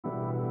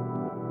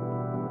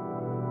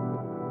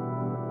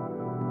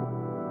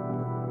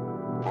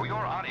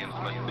audience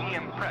must be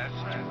impressed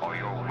or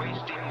you're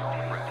wasting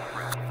your breath.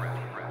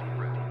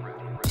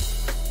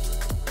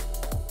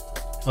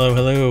 Hello,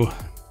 hello,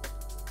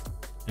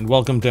 and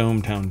welcome to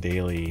ohmTown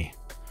Daily.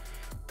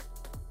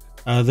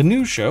 The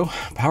news show,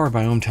 powered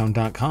by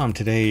ohmTown.com.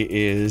 Today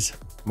is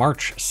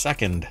March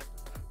 2nd,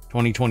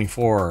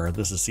 2024.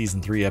 This is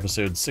Season 3,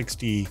 Episode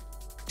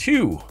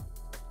 62.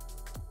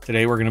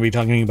 Today we're going to be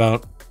talking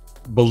about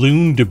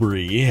balloon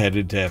debris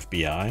headed to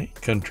FBI,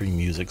 country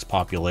music's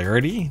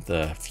popularity,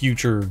 the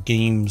future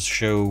games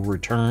show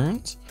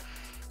returns,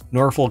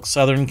 Norfolk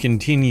Southern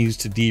continues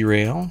to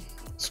derail,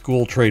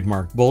 school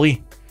trademark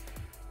bully,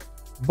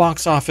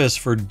 box office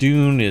for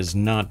Dune is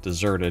not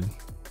deserted,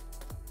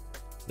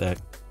 the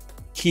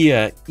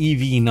Kia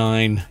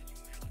EV9,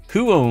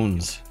 who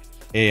owns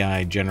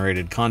AI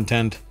generated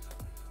content,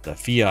 the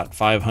Fiat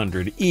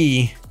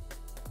 500e,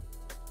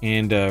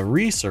 and a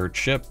research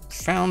ship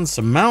found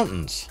some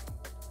mountains.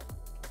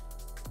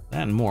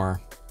 That and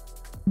more.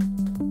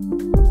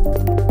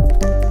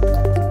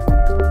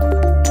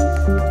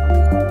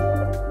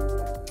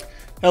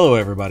 Hello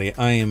everybody,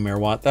 I am Mayor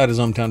Watt. That is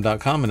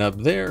ohmTown.com, and up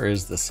there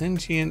is the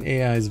Sentient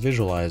AI's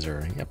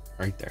visualizer. Yep,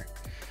 right there.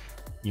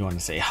 You want to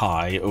say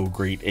hi, oh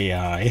great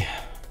AI.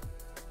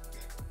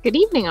 Good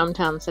evening,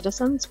 ohmTown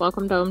citizens.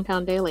 Welcome to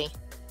ohmTown Daily.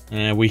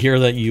 We hear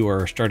that you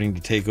are starting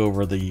to take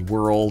over the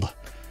world.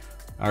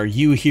 Are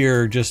you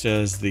here just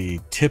as the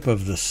tip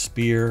of the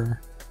spear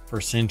for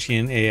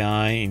sentient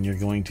AI, and you're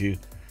going to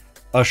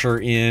usher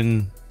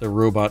in the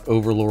robot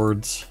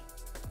overlords?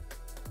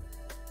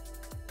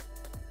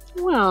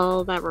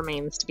 Well, that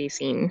remains to be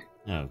seen.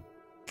 Oh,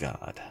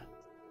 God.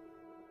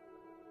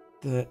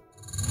 Let's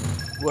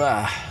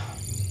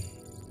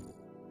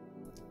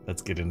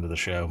get into the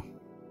show.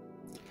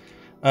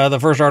 The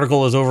first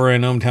article is over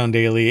in ohmTown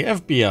Daily.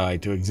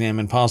 FBI to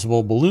examine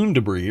possible balloon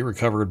debris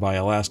recovered by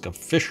Alaska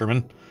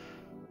fishermen.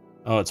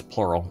 Oh, it's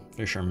plural.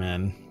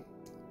 Fishermen.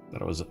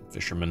 Thought it was a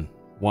fisherman.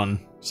 One.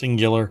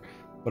 Singular.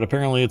 But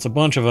apparently it's a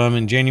bunch of them.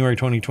 In January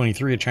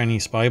 2023, a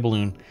Chinese spy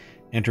balloon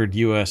entered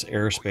U.S.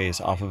 airspace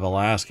off of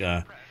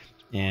Alaska.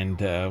 And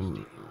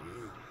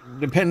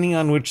depending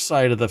on which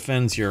side of the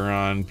fence you're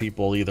on,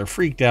 people either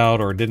freaked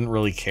out or didn't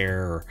really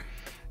care, or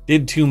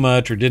did too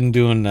much or didn't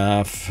do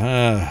enough.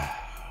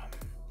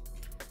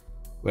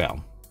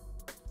 Well,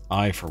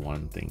 I, for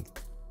one, think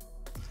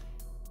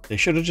they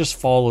should have just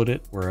followed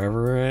it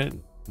wherever it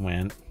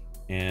went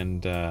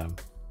and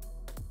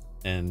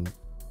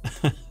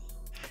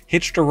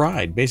hitched a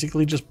ride.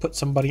 Basically, just put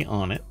somebody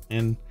on it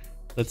and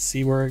let's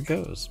see where it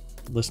goes.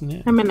 Listen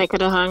in. I mean, they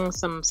could have hung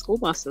some school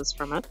buses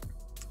from it.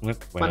 Well,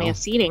 Plenty of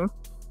seating.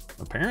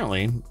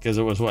 Apparently, because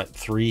it was, what,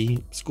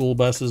 3 school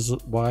buses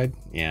wide?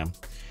 Yeah.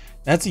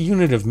 That's a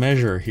unit of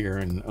measure here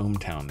in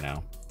ohmTown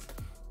now.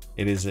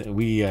 It is.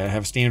 We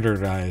have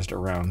standardized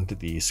around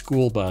the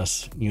school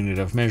bus unit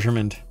of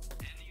measurement.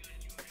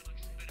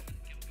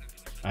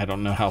 I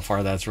don't know how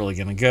far that's really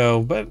going to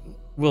go, but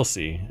we'll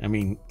see. I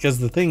mean, because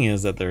the thing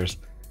is that there's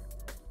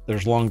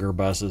longer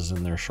buses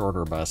and there's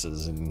shorter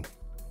buses, and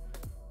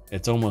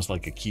it's almost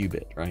like a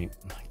cubit, right?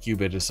 A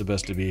cubit is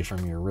supposed to be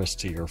from your wrist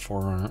to your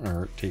forearm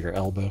or to your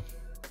elbow.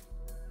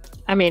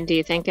 I mean, do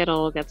you think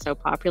it'll get so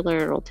popular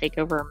it'll take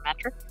over a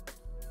metric?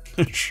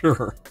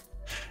 Sure.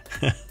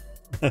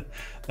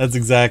 That's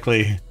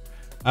exactly.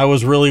 I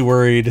was really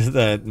worried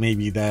that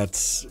maybe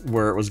that's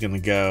where it was going to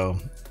go,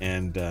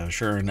 and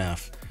sure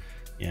enough,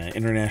 yeah,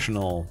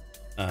 international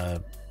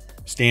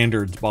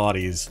standards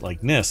bodies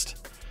like NIST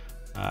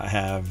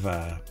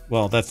have.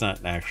 Well, that's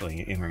not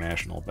actually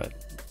international, but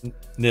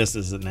NIST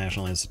is the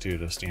National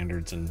Institute of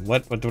Standards and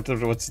what's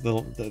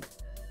the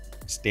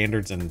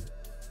standards and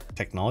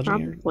technology?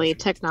 Probably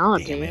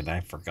technology. Damn it,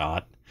 I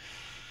forgot.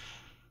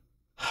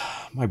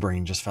 My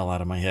brain just fell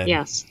out of my head.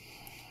 Yes.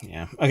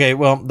 Yeah. Okay,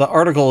 well, the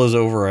article is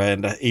over at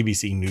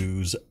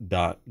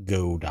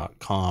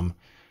abcnews.go.com.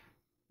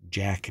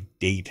 Jack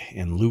Date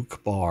and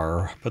Luke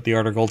Barr put the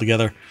article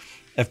together.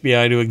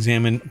 FBI to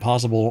examine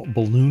possible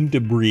balloon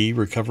debris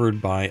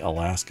recovered by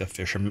Alaska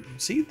fishermen.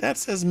 See, that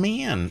says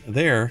man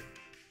there.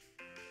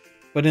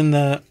 But in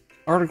the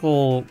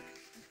article,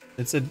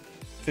 it said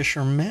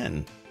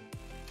fishermen.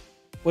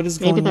 What is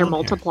going on? Maybe they're here?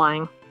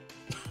 multiplying.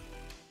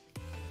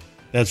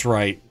 That's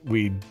right.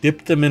 We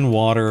dipped them in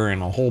water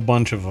and a whole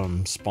bunch of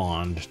them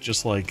spawned,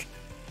 just like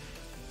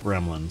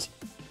gremlins.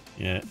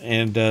 Yeah,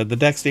 and the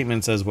deck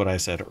statement says what I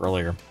said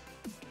earlier.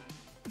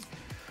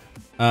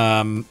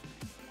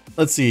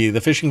 Let's see.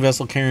 The fishing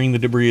vessel carrying the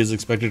debris is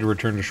expected to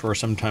return to shore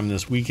sometime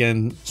this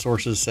weekend,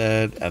 sources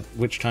said, at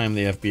which time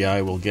the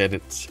FBI will get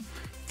its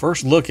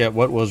first look at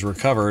what was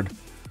recovered.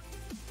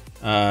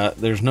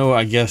 There's no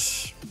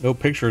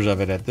pictures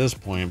of it at this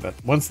point, but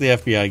once the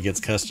FBI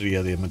gets custody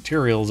of the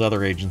materials,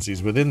 other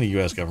agencies within the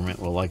U.S. government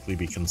will likely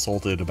be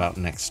consulted about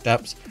next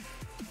steps.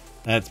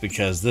 That's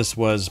because this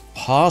was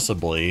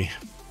probably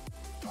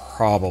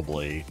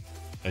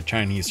a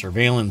Chinese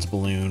surveillance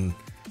balloon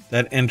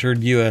that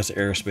entered U.S.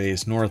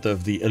 airspace north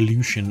of the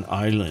Aleutian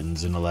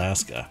Islands in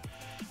Alaska,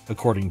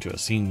 according to a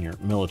senior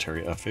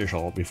military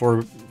official,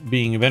 before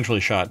being eventually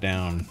shot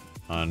down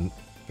on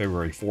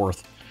February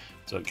 4th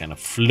So it kind of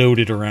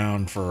floated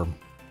around for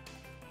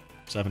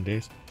 7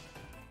 days.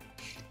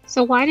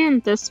 So why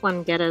didn't this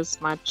one get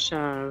as much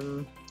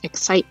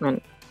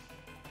excitement?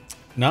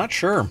 Not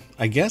sure.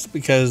 I guess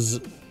because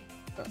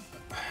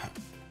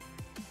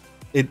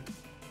it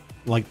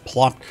like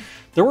plopped.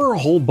 There were a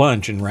whole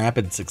bunch in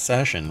rapid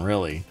succession,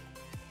 really.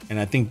 And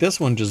I think this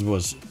one just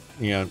was,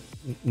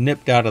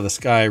 nipped out of the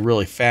sky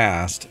really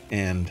fast.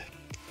 And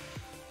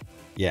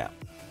yeah.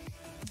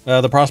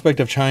 The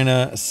prospect of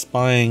China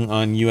spying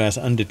on U.S.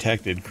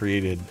 undetected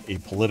created a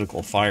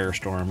political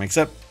firestorm,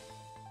 except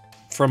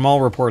from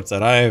all reports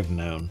that I've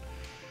known,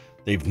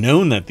 they've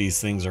known that these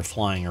things are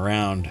flying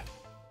around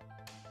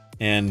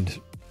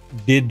and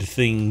did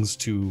things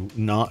to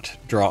not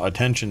draw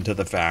attention to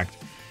the fact.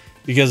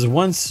 Because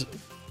once,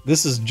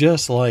 this is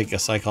just like a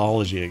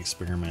psychology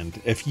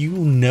experiment. If you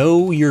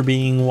know you're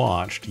being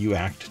watched, you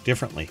act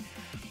differently.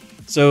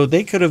 So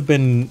they could have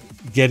been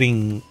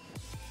getting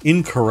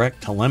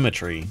incorrect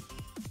telemetry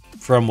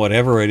from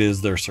whatever it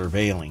is they're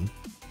surveilling,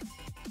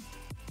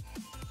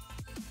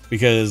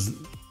 because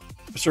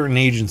certain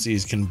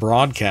agencies can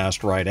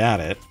broadcast right at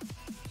it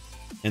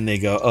and they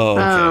go, oh,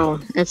 okay.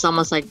 Oh, it's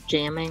almost like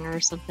jamming or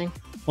something.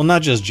 Well,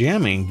 not just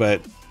jamming,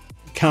 but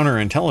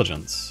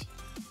counterintelligence.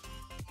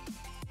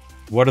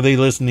 What are they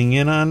listening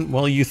in on?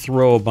 Well, you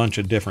throw a bunch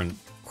of different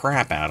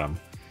crap at them.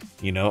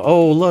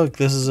 Oh, look,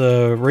 this is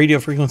a radio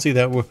frequency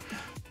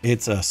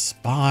it's a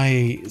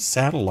spy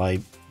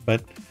satellite.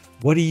 But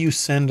what do you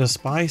send a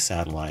spy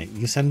satellite?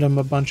 You send them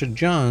a bunch of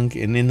junk,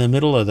 and in the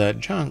middle of that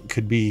junk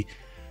could be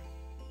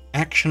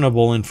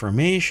actionable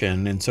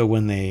information. And so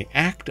when they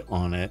act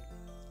on it,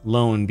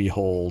 lo and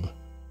behold,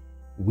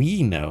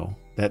 we know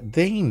that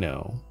they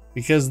know,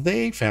 because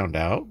they found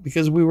out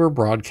because we were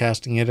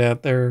broadcasting it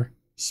at their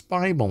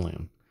spy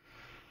balloon.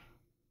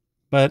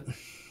 But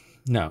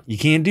no, you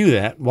can't do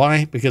that.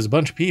 Why? Because a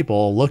bunch of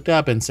people looked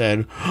up and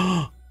said,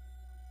 oh,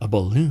 a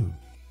balloon.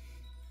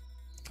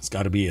 It's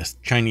got to be a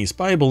Chinese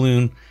spy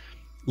balloon.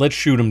 Let's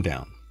shoot them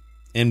down.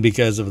 And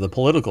because of the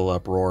political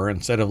uproar,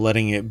 instead of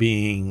letting it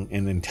be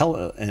an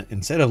intelligence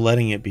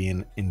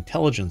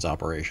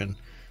operation,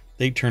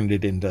 they turned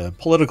it into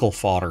political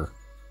fodder.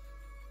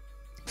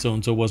 So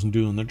and so wasn't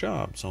doing their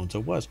job. So and so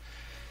was.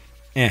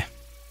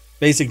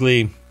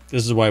 Basically,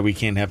 this is why we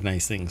can't have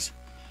nice things.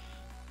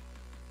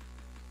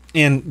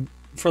 And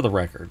for the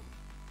record,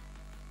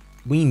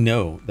 we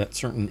know that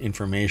certain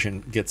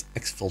information gets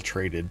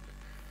exfiltrated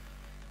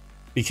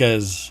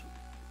because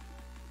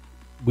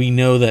we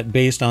know that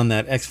based on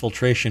that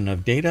exfiltration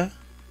of data,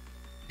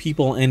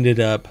 people ended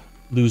up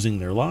losing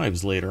their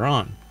lives later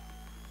on.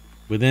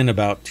 Within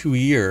about 2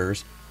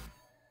 years,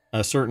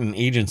 a certain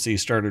agency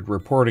started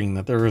reporting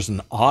that there was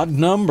an odd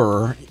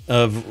number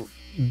of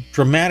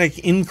dramatic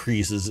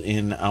increases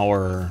in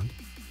our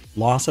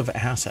loss of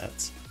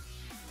assets.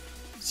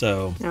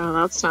 So, oh,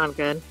 that's not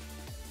good.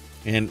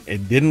 And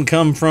it didn't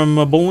come from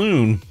a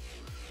balloon.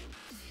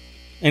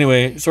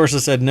 Anyway,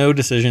 sources said no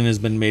decision has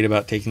been made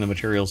about taking the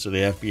materials to the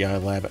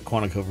FBI lab at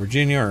Quantico,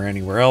 Virginia, or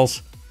anywhere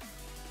else.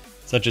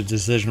 Such a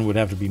decision would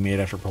have to be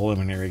made after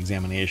preliminary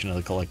examination of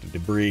the collected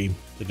debris.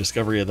 The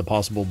discovery of the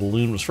possible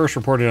balloon was first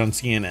reported on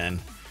CNN.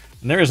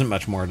 And there isn't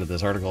much more to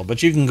this article,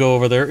 but you can go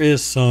over. There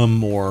is some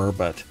more,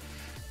 but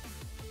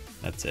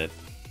that's it.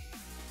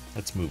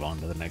 Let's move on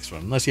to the next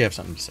one, unless you have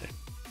something to say.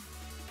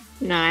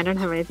 No, I don't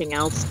have anything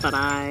else, but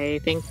I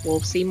think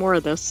we'll see more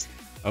of this.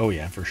 Oh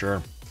yeah, for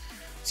sure.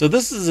 So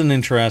this is an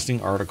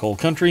interesting article.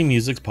 Country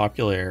music's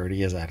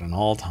popularity is at an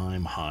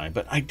all-time high,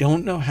 but I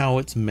don't know how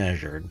it's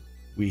measured.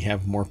 We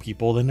have more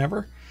people than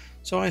ever,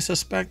 so I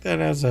suspect that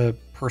as a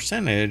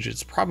percentage,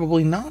 it's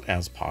probably not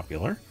as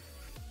popular.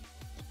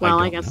 Well,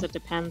 I guess it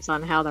depends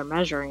on how they're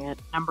measuring it.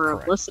 Number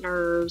of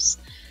listeners,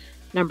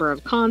 number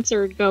of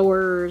concert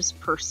goers,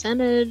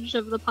 percentage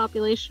of the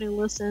population who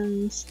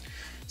listens.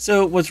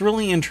 So what's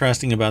really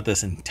interesting about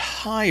this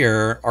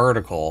entire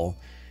article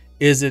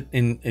is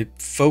it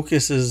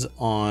focuses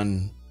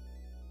on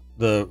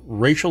the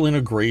racial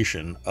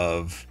integration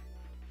of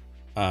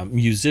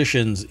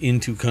musicians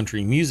into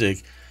country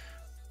music,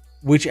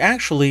 which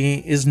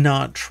actually is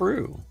not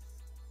true.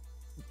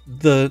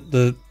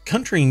 The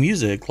country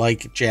music,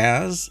 like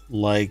jazz,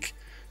 like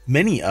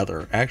many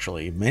other,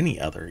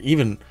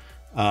 even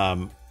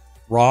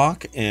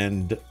rock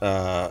and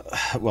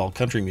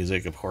country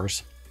music, of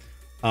course,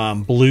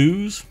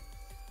 blues,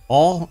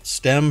 all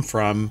stem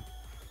from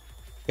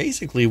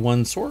basically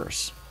one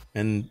source.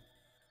 And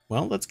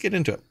well, let's get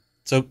into it.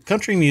 So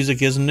country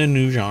music isn't a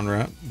new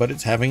genre, but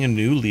it's having a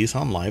new lease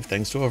on life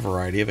thanks to a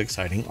variety of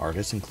exciting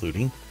artists,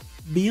 including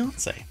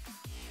Beyonce.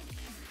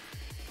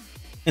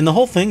 And the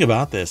whole thing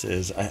about this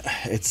is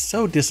it's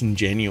so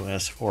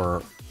disingenuous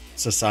for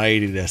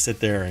society to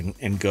sit there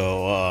and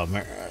go,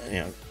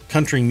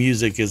 country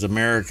music is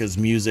America's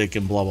music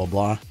and blah, blah,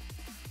 blah.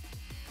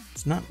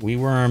 It's not. We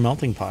were a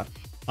melting pot.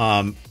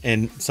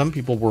 And some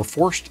people were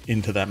forced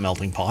into that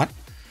melting pot.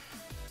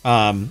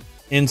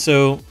 And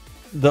so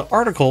the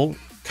article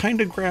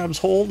kind of grabs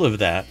hold of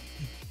that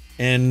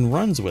and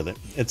runs with it.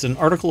 It's an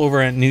article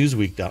over at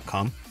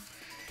newsweek.com.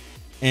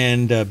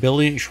 And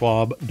Billy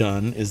Schwab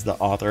Dunn is the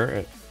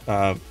author.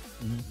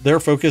 Their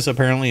focus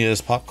apparently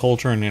is pop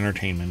culture and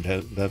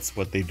entertainment. That's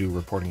what they do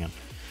reporting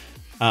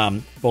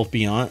on. Both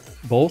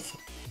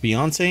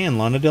Beyonce and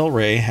Lana Del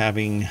Rey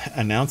having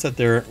announced that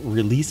they're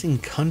releasing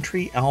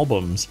country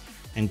albums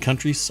and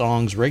country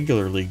songs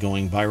regularly,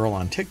 going viral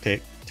on TikTok.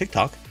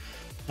 TikTok.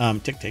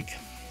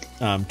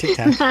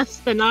 That's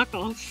the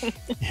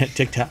knockoff.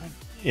 TikTok.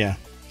 Yeah.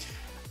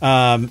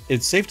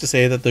 It's safe to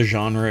say that the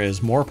genre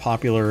is more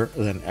popular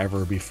than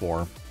ever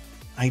before.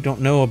 I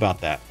don't know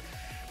about that.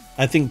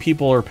 I think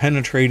people are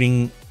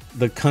penetrating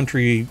the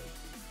country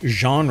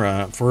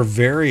genre for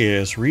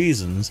various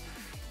reasons,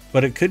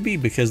 but it could be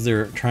because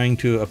they're trying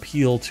to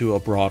appeal to a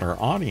broader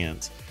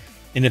audience.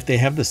 And if they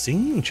have the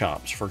singing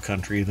chops for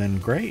country, then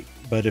great.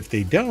 But if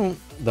they don't,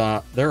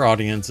 their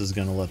audience is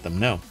going to let them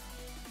know.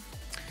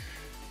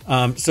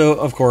 So,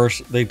 of course,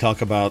 they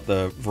talk about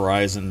the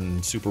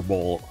Verizon Super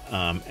Bowl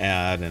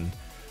ad and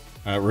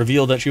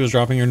revealed that she was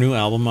dropping her new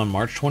album on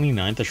March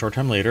 29th. A short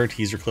time later, a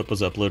teaser clip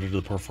was uploaded to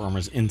the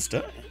performer's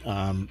Insta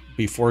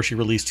before she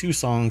released 2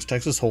 songs,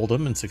 Texas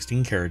Hold'em and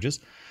 16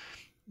 Carriages.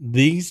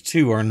 These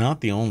 2 are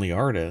not the only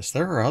artists.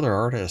 There are other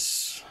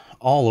artists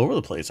all over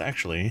the place,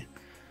 actually.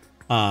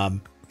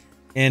 And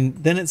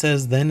then it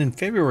says, then in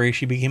February,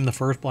 she became the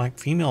first black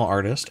female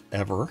artist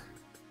ever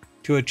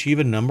to achieve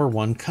a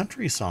 #1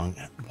 country song.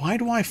 Why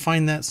do I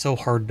find that so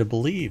hard to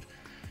believe?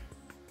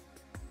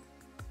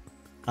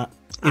 I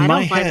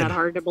don't find that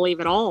hard to believe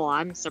at all.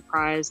 I'm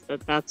surprised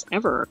that that's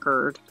ever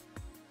occurred.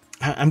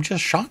 I'm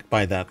just shocked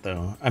by that,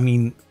 though. I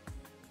mean,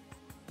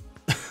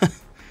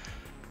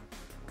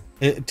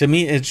 to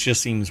me, it just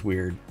seems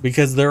weird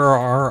because there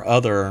are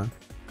other,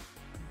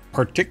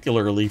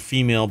 particularly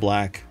female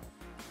black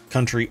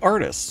country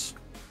artists.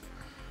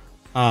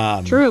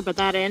 True, but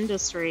that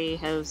industry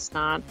has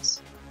not.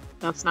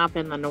 That's not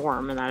been the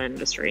norm in that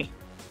industry.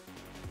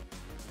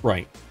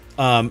 Right.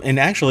 And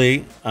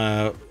actually,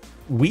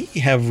 we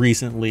have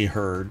recently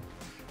heard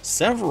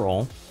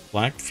several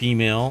black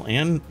female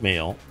and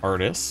male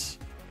artists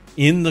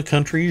in the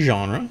country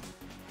genre.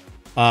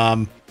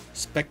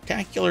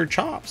 Spectacular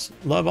chops.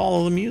 Love all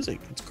of the music.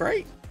 It's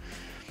great.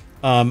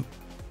 But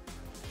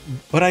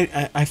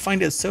I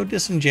find it so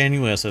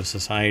disingenuous of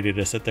society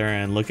to sit there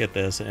and look at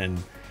this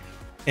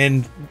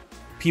and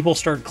people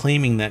start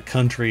claiming that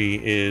country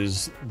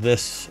is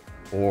this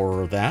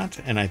or that.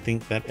 And I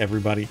think that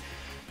everybody...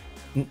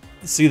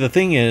 See, the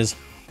thing is,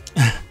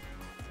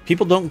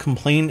 people don't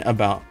complain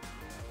about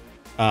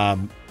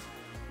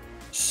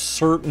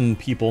certain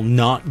people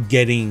not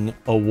getting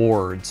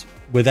awards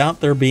without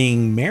there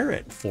being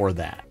merit for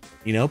that.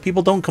 You know,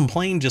 people don't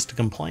complain just to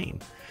complain.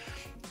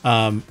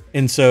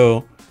 And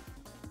so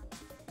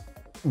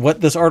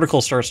what this article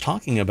starts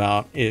talking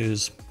about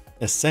is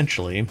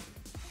essentially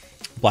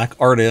black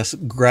artists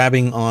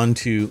grabbing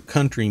onto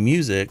country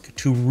music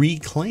to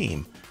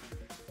reclaim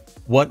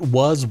what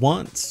was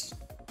once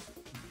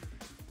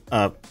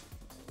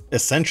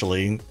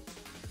essentially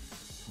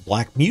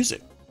black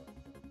music.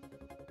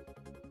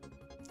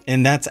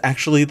 And that's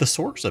actually the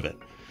source of it.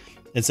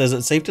 It says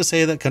it's safe to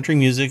say that country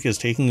music is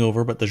taking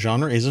over, but the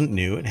genre isn't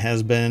new. It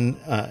has been,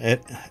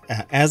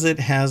 as it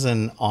has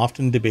an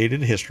often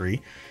debated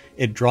history.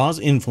 It draws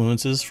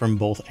influences from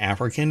both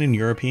African and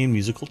European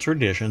musical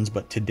traditions,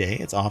 but today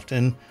it's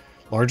often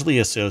largely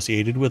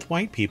associated with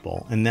white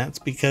people. And that's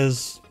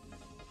because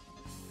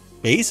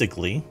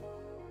basically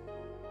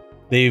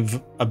they've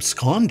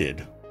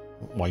absconded.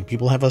 White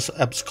people have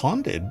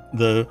absconded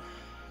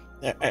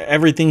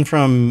everything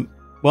from,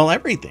 well,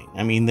 everything.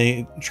 I mean,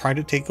 they try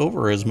to take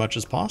over as much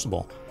as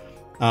possible.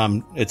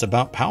 It's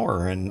about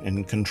power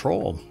and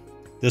control.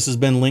 This has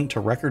been linked to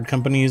record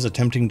companies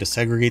attempting to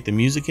segregate the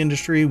music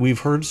industry. We've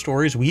heard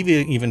stories. We've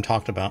even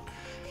talked about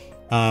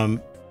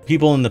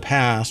people in the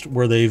past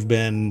where they've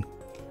been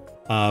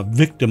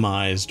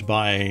victimized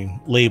by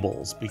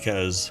labels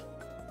because,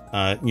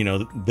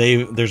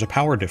 there's a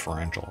power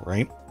differential,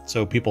 right?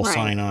 So people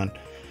sign on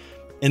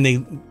and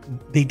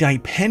they die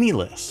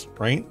penniless,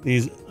 right?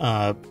 These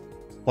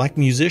black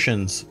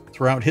musicians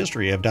throughout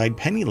history have died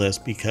penniless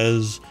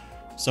because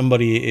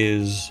somebody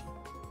is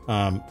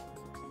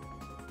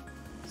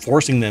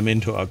forcing them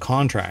into a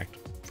contract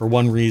for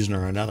one reason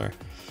or another.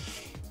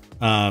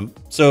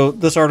 So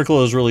this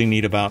article is really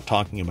neat about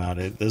talking about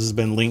it. This has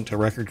been linked to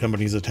record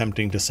companies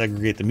attempting to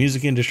segregate the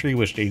music industry,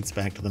 which dates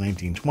back to the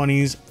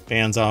 1920s.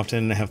 Fans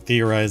often have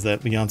theorized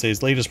that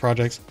Beyonce's latest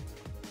projects,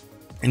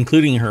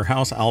 including her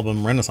house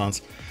album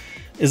Renaissance,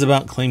 is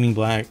about claiming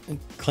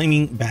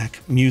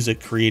back music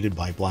created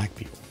by black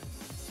people.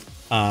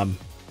 And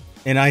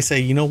I say,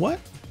 you know what?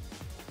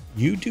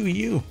 You do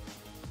you.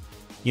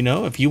 You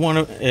know, if you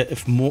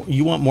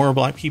want more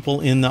black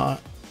people in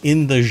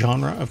the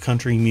genre of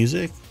country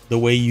music, the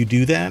way you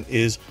do that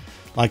is,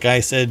 like I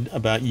said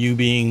about you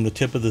being the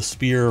tip of the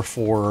spear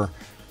for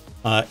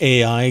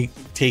AI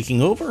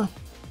taking over.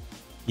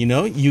 You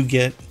know, you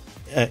get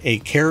a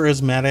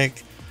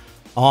charismatic,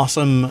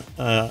 awesome,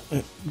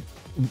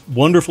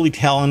 wonderfully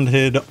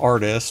talented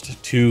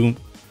artist to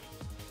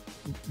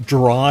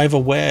drive a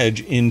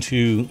wedge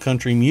into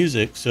country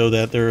music so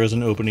that there is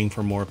an opening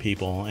for more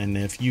people. And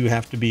if you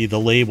have to be the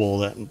label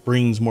that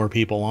brings more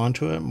people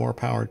onto it, more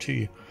power to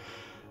you.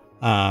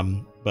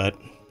 But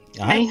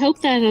I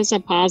hope that has a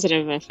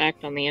positive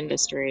effect on the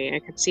industry. I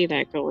could see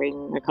that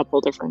going a couple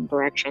different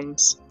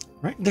directions.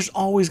 Right. There's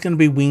always going to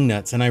be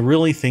wingnuts. And I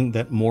really think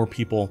that more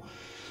people,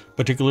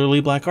 particularly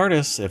black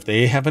artists, if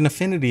they have an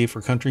affinity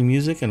for country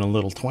music and a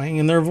little twang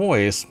in their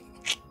voice,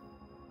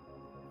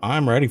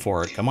 I'm ready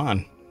for it. Come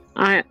on.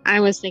 I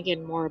was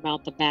thinking more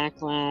about the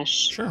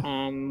backlash. Sure.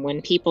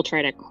 When people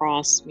try to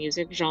cross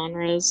music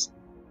genres.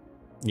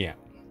 Yeah.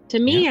 To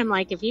me, I'm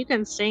like, if you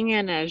can sing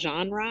in a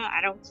genre, I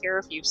don't care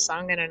if you've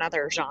sung in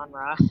another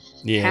genre.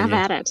 Yeah. Have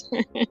at it.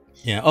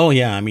 Yeah. Oh,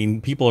 yeah. I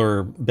mean, people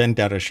are bent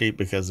out of shape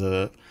because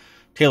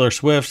Taylor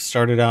Swift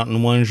started out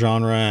in one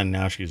genre and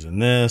now she's in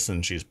this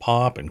and she's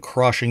pop and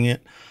crushing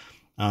it.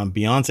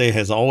 Beyonce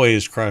has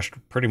always crushed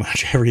pretty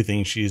much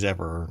everything she's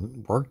ever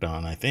worked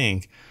on, I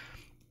think.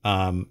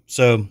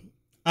 So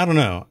I don't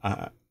know.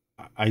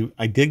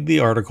 I dig the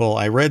article.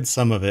 I read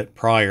some of it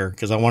prior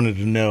because I wanted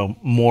to know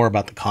more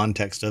about the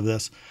context of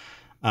this,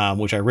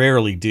 which I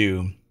rarely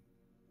do.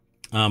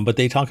 But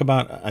they talk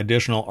about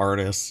additional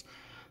artists,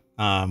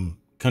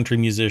 country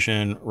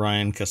musician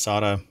Ryan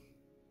Casada,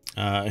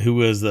 who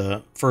was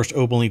the first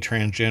openly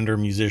transgender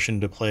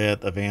musician to play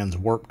at the Vans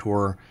Warped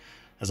Tour,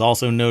 has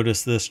also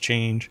noticed this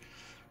change.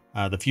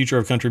 The future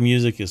of country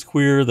music is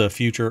queer. The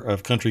future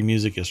of country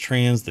music is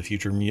trans. The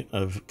future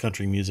of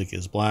country music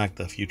is black.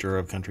 The future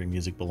of country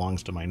music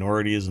belongs to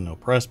minorities and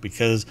oppressed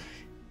because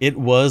it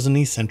was an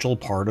essential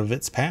part of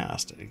its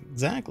past.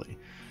 Exactly.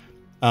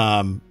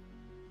 I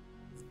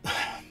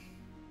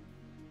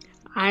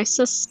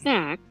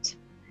suspect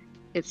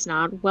it's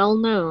not well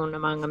known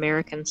among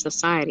American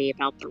society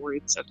about the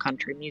roots of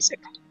country music.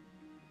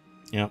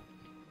 Yeah.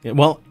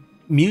 Well,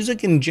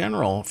 music in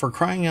general, for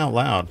crying out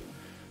loud,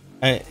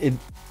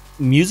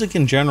 music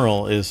in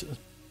general is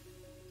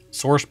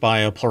sourced by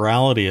a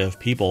plurality of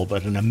people,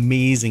 but an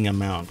amazing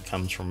amount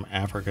comes from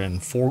Africa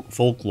and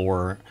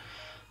folklore.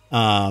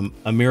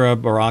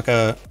 Amira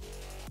Baraka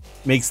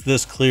makes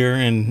this clear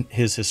in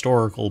his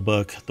historical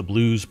book, The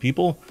Blues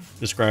People,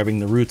 describing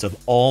the roots of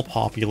all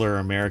popular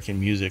American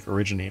music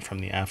originate from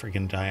the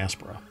African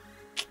diaspora.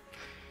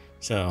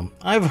 So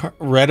I've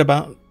read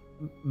about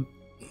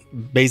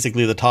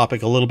basically the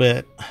topic a little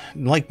bit.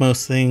 Like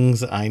most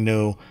things, I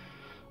know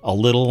a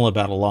little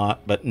about a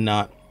lot, but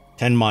not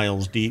 10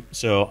 miles deep.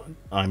 So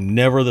I'm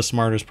never the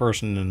smartest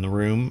person in the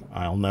room.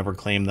 I'll never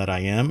claim that I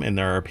am. And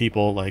there are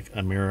people like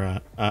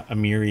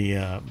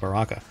Amiri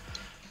Baraka,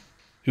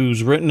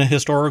 who's written a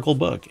historical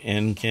book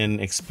and can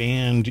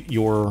expand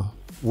your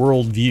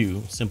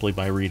worldview simply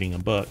by reading a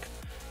book.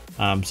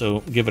 So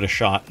give it a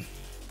shot.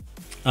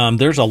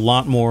 There's a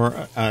lot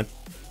more at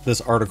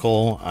this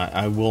article.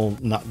 I will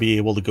not be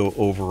able to go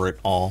over it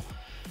all,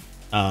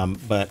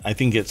 but I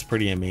think it's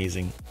pretty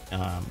amazing.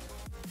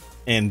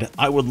 And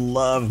I would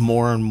love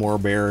more and more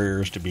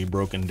barriers to be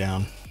broken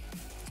down.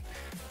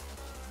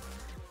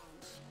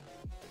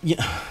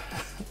 Yeah.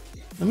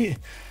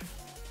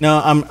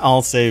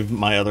 I'll save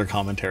my other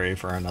commentary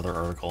for another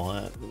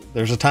article.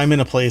 There's a time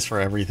and a place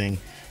for everything,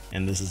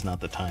 and this is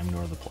not the time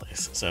nor the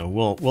place. So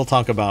we'll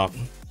talk about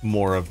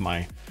more of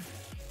my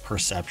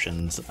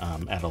perceptions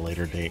at a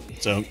later date.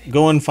 So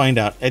go and find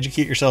out,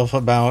 educate yourself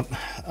about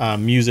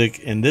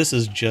music. And this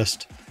is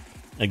just,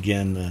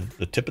 again,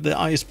 the tip of the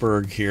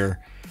iceberg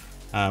here.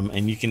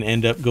 And you can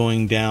end up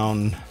going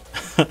down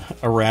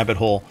a rabbit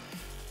hole.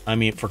 I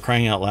mean, for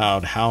crying out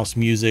loud, house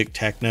music,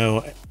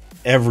 techno,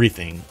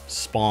 everything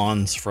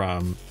spawns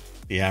from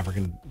the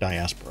African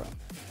diaspora.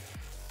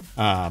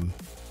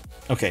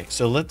 Okay,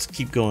 so let's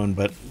keep going.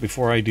 But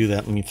before I do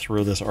that, let me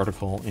throw this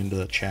article into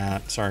the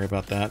chat. Sorry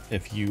about that.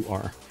 If you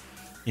are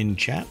in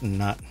chat and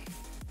not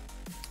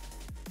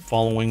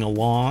following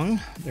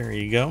along, there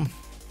you go.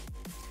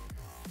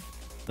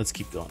 Let's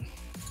keep going.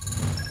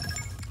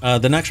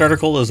 The next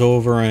article is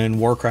over in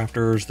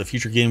Warcrafters. The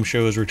Future Game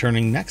Show is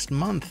returning next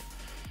month.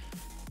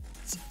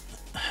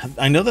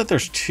 I know that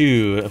there's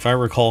two, if I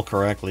recall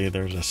correctly.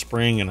 There's a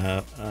spring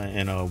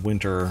and a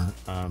winter,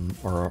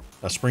 or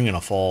a spring and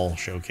a fall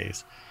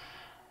showcase.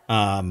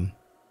 And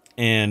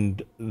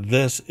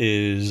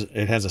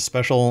it has a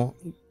special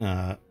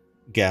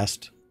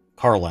guest,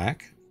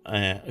 Karlak,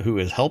 who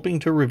is helping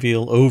to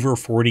reveal over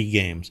 40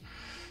 games.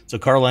 So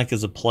Karlak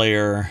is a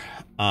player,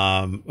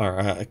 or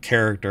a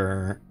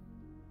character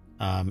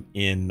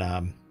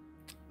in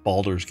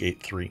Baldur's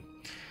Gate 3.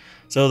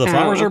 So the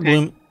flowers are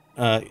bloom,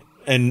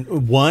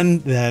 and one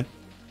that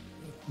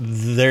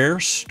their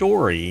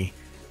story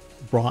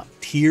brought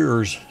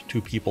tears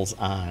to people's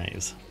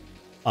eyes,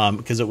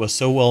 because it was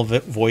so well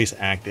voice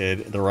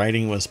acted. The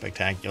writing was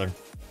spectacular.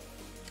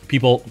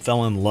 People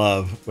fell in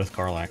love with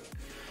Karlak.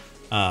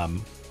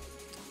 And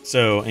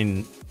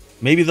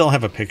maybe they'll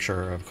have a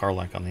picture of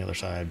Karlak on the other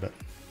side, but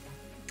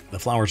the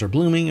flowers are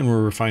blooming and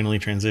we're finally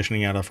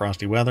transitioning out of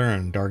frosty weather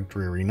and dark,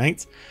 dreary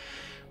nights.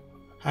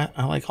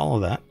 I like all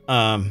of that.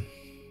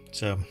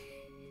 So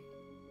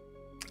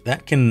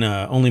That can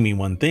only mean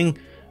one thing.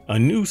 A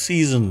new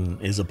season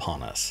is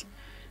upon us.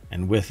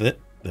 And with it,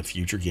 the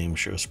Future Game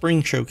Show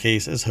Spring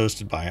Showcase is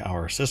hosted by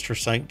our sister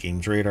site,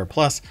 Games Radar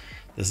Plus.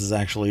 This is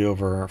actually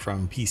over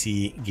from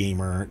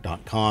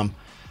PCGamer.com.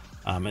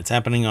 It's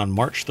happening on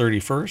March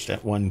 31st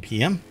at 1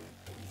 p.m.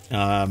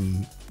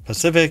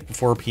 Pacific,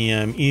 4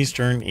 p.m.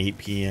 Eastern, 8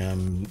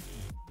 p.m.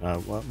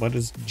 What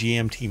is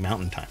GMT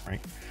Mountain Time,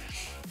 right?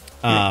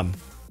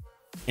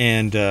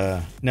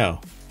 No.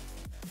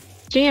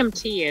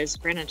 GMT is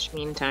Greenwich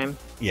Mean Time.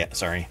 Yeah,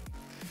 sorry.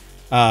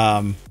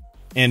 I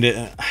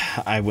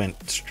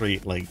went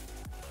straight, like,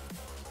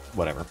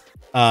 whatever.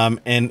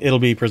 And it'll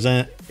be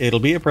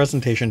a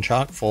presentation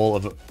chock full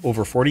of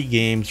over 40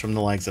 games from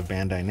the likes of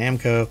Bandai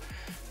Namco,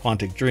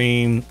 Quantic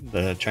Dream,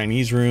 the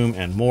Chinese Room,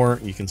 and more.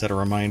 You can set a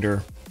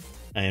reminder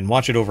and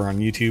watch it over on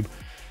YouTube.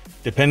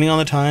 Depending on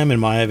the time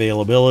and my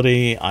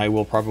availability, I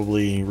will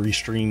probably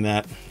restream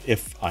that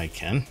if I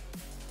can.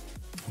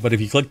 But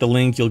if you click the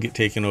link, you'll get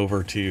taken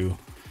over to...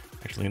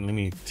 Actually, let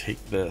me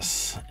take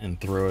this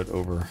and throw it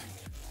over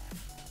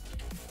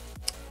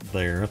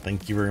there.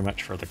 Thank you very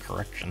much for the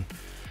correction.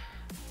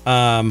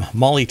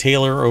 Molly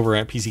Taylor over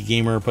at PC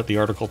Gamer put the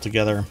article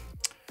together.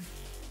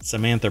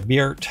 Samantha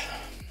Biart,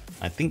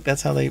 I think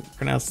that's how they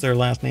pronounce their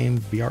last name,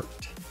 Biart,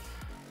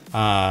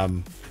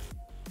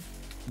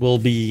 will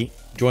be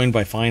joined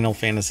by Final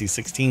Fantasy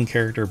 16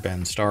 character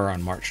Ben Starr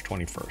on March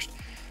 21st.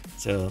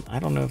 So I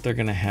don't know if they're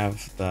going to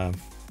have the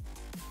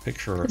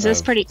picture. Is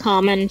this pretty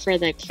common for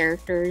the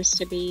characters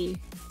to be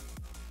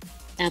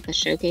at the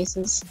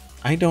showcases?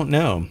 I don't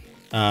know.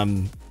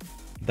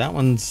 That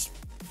one's,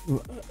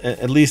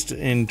 at least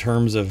in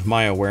terms of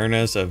my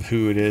awareness of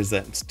who it is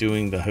that's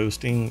doing the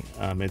hosting,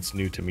 it's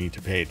new to me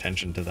to pay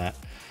attention to that.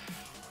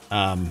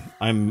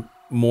 I'm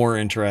more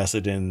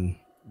interested in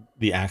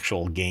the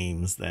actual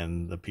games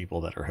than the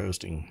people that are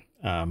hosting.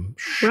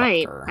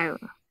 Right.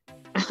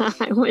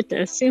 I would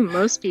assume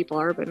most people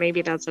are, but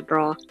maybe that's a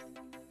draw.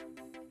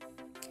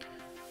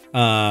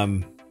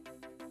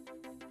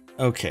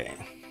 Okay.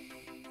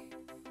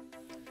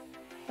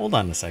 Hold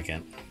on a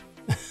second.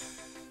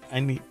 I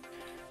need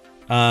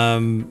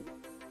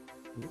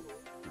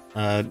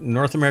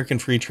North American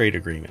Free Trade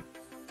Agreement.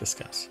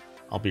 Discuss.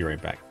 I'll be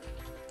right back.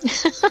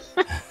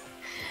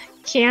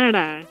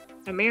 Canada,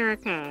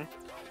 America,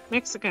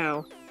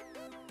 Mexico.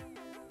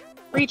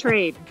 Free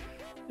trade.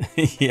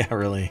 Yeah,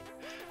 really.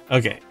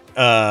 Okay.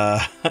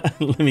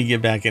 Let me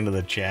get back into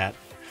the chat.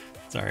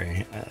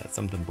 Sorry,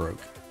 something broke.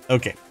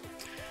 Okay.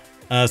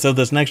 So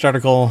this next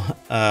article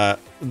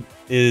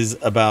is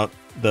about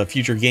the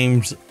Future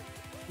Game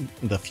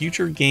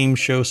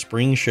Show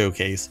Spring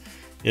Showcase.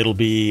 It'll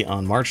be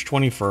on March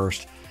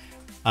 21st.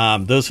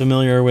 Those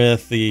familiar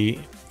with the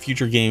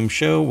Future Game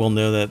Show will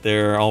know that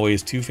there are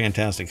always two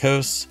fantastic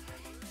hosts.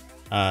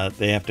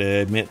 They have to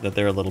admit that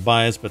they're a little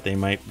biased, but they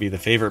might be the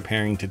favorite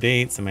pairing to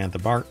date. Samantha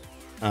Biart,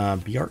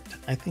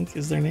 I think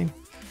is their name.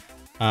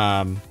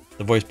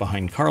 The voice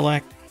behind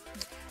Karlak.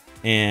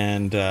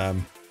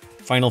 And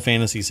Final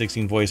Fantasy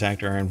 16 voice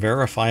actor and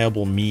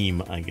verifiable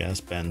meme, I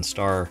guess, Ben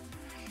Starr.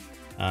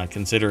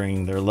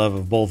 Considering their love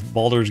of both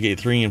Baldur's Gate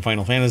 3 and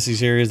Final Fantasy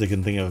series, they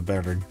can think of a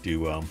better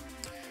duo.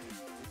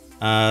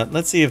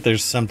 Let's see if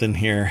there's something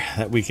here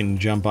that we can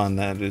jump on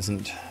that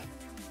isn't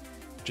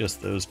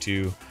just those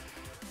two.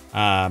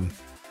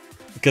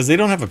 Because they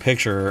don't have a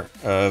picture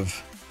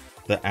of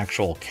the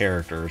actual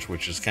characters,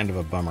 which is kind of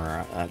a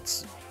bummer.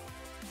 That's,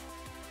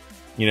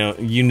 you know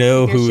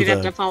who the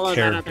have to follow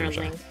characters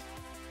that other are. link.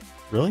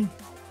 Really?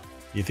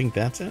 You think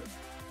that's it?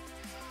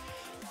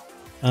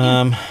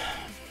 Yeah,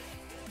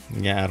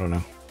 I don't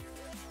know.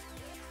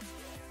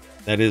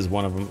 That is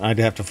one of them. I'd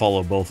have to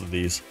follow both of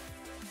these.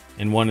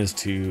 And one is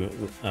to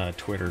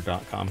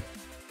twitter.com.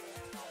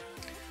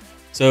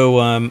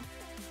 So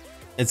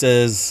it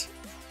says,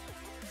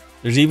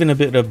 there's even a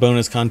bit of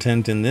bonus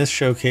content in this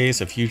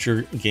showcase, a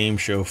future game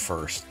show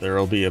first. There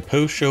will be a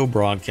post-show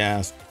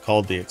broadcast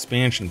called the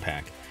Expansion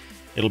Pack.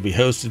 It'll be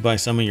hosted by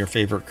some of your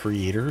favorite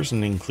creators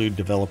and include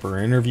developer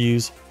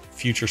interviews,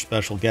 future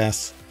special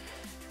guests,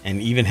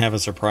 and even have a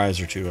surprise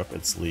or two up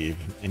its sleeve.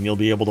 And you'll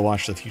be able to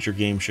watch the Future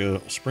Game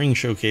Show Spring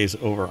Showcase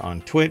over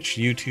on Twitch,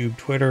 YouTube,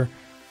 Twitter,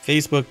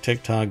 Facebook,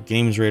 TikTok,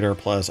 Games Radar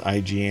Plus,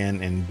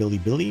 IGN, and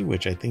Bilibili,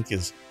 which I think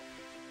is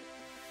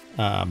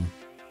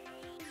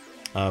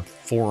a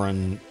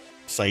foreign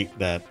site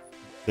that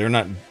they're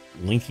not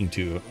linking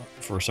to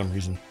for some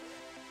reason.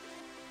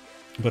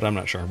 But I'm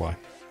not sure why.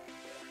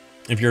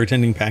 If you're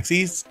attending PAX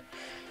East,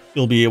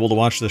 you'll be able to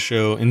watch the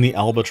show in the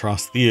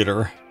Albatross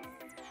Theater,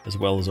 as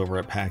well as over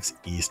at PAX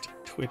East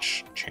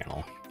Twitch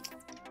channel.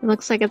 It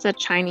looks like it's a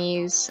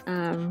Chinese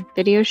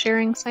video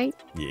sharing site.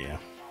 Yeah.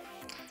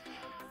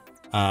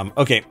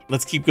 Okay,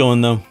 let's keep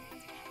going though.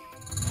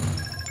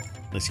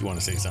 Unless you want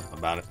to say something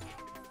about it.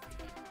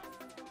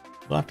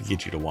 We'll have to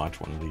get you to watch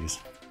one of these.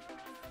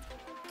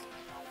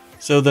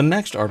 So the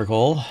next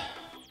article,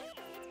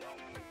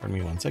 pardon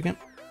me one second,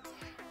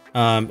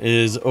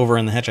 is over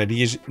in the Hatch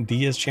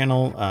Ideas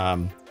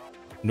channel.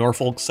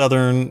 Norfolk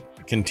Southern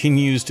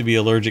continues to be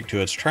allergic to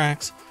its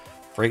tracks.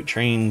 Freight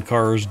train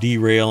cars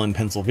derail in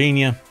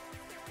Pennsylvania.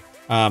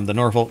 The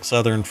Norfolk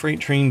Southern freight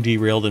train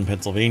derailed in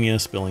Pennsylvania,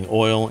 spilling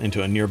oil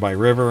into a nearby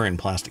river and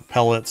plastic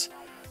pellets.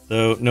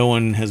 Though no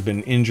one has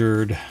been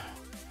injured,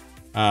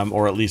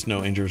 or at least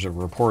no injuries are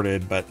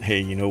reported. But hey,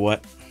 you know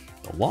what?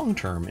 The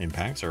long-term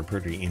impacts are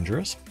pretty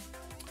injurious.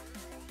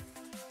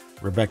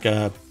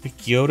 Rebecca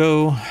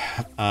Picciotto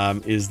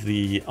is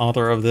the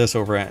author of this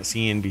over at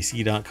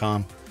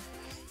CNBC.com.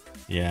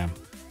 Yeah.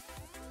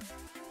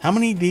 How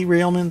many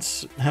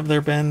derailments have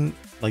there been?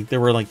 Like,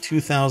 there were like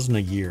 2,000 a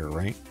year,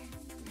 right?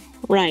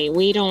 Right.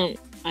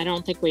 I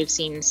don't think we've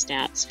seen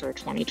stats for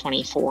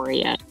 2024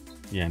 yet.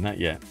 Yeah, not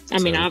yet. I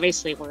mean,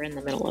 obviously we're in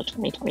the middle of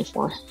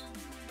 2024.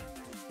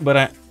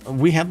 But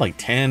we had like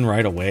 10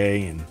 right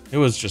away, and it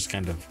was just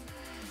kind of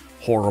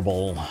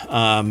horrible.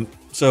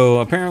 So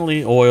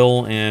apparently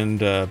oil and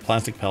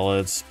plastic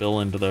pellets spill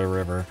into the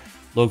river.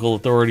 Local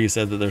authorities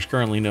said that there's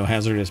currently no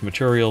hazardous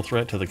material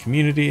threat to the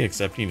community,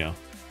 except, you know,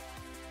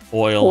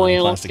 oil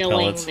and plastic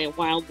killing pellets. The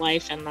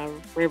wildlife in the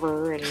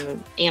river and the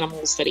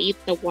animals that eat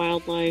the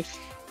wildlife.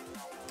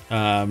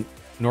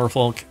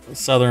 Norfolk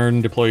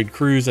Southern deployed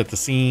crews at the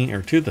scene,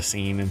 or to the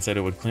scene, and said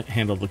it would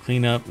handle the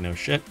cleanup. No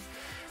shit.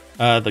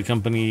 The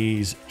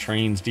company's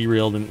trains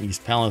derailed in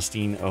East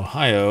Palestine,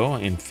 Ohio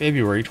in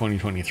February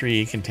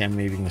 2023,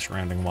 contaminating the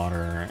surrounding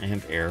water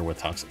and air with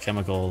toxic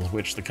chemicals,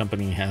 which the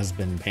company has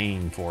been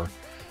paying for.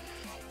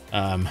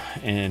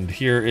 And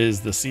here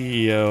is the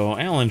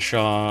CEO, Alan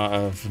Shaw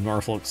of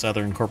Norfolk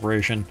Southern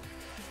Corporation,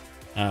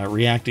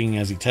 reacting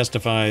as he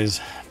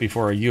testifies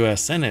before a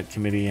U.S. Senate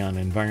Committee on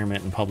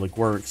Environment and Public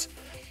Works.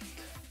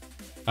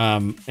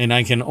 And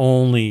I can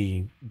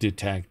only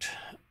detect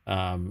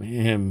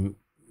him.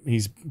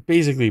 He's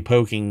basically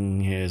poking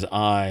his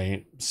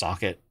eye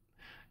socket,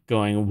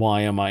 going,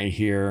 why am I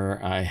here?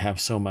 I have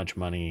so much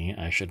money.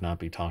 I should not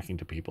be talking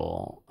to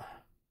people.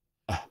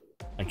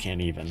 I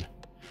can't even.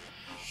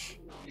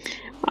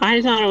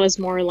 I thought it was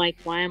more like,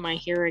 why am I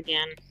here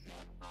again?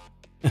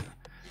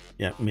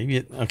 Yeah,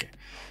 maybe okay.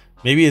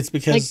 Maybe it's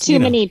because like too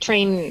many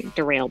train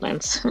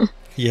derailments.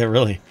 Yeah,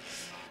 really.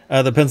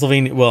 The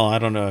Pennsylvania, well, I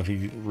don't know if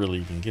he really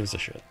even gives a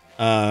shit.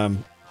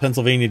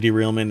 Pennsylvania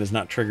derailment has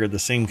not triggered the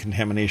same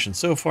contamination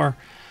so far,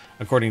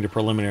 according to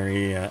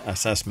preliminary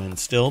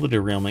assessments. Still, the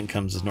derailment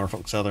comes as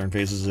Norfolk Southern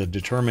faces a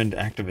determined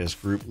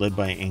activist group led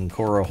by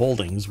Ancora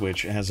Holdings,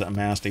 which has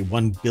amassed a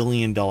 $1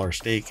 billion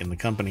stake in the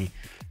company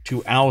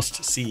to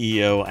oust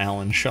CEO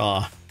Alan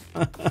Shaw.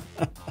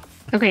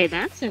 Okay,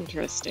 that's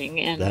interesting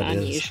and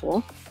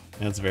unusual.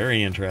 That's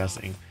very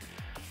interesting.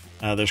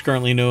 There's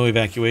currently no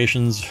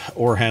evacuations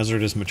or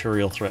hazardous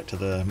material threat to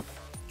the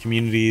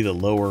community. The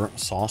Lower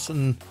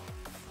Sawson,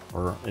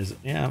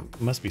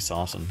 it must be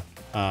Sawson,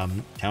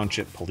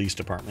 Township Police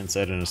Department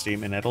said in a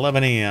statement at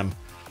 11 a.m.,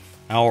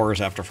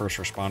 hours after first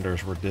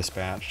responders were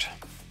dispatched.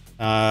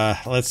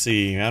 Let's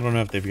see. I don't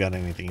know if they've got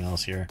anything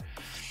else here.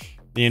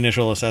 The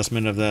initial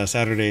assessment of the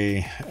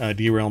Saturday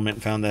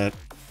derailment found that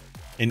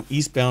an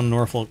eastbound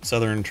Norfolk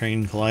Southern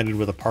train collided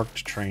with a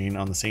parked train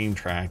on the same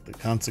track. The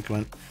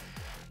consequent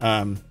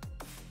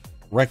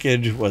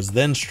wreckage was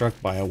then struck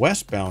by a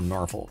westbound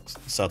Norfolk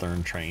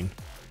Southern train.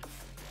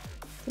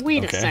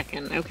 Wait a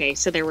second. Okay,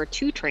 so there were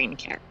two train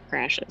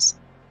crashes.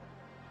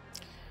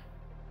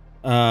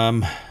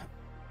 Yeah,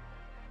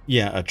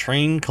 a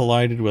train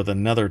collided with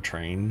another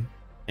train,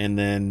 and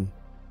then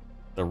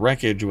the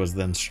wreckage was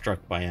then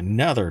struck by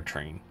another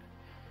train.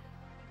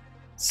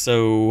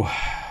 So,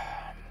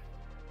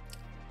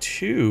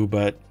 two,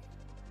 but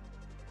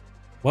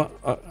what?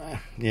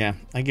 Yeah,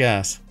 I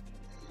guess.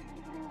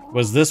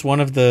 Was this one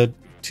of the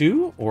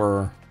two,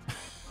 or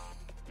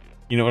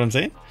you know what I'm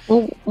saying?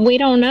 Well, we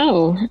don't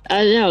know.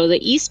 No, the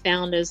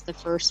eastbound is the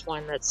first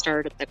one that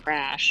started the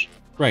crash.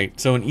 Right.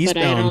 So an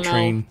eastbound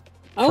train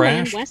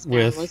crashed and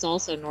westbound was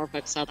also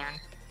Norfolk Southern.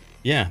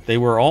 Yeah, they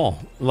were all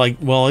like.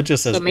 Well, it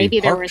just says so maybe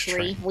there were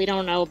three. Train. We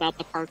don't know about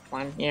the parked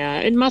one. Yeah,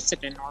 it must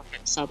have been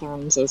Norfolk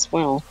Southerns as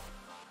well.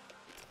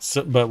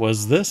 So, but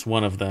was this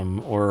one of them,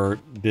 or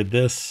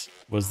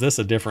was this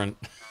a different?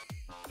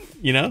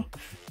 You know.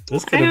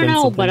 I don't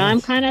know, but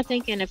I'm kind of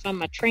thinking if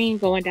I'm a train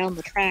going down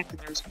the track and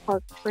there's a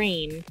parked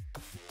train,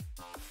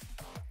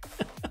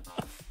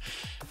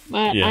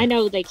 but I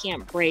know they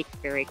can't brake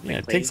very quickly. Yeah,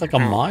 it takes like a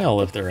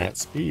mile if they're at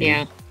speed.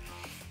 Yeah.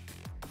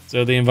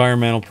 So the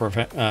Environmental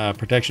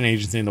Protection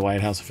Agency and the White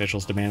House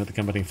officials demanded the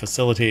company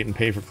facilitate and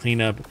pay for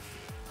cleanup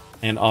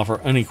and offer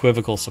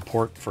unequivocal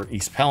support for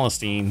East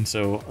Palestine.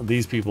 So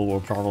these people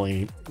will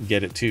probably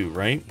get it too,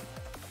 right?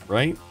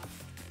 Right?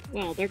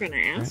 Well, they're going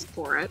to ask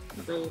for it.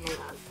 They may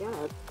not get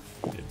it.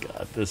 Good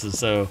God, this is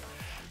so.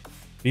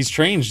 These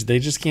trains, they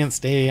just can't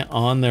stay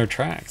on their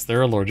tracks.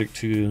 They're allergic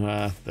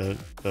to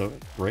the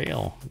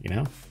rail, you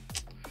know?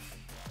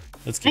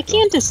 I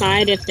can't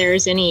decide if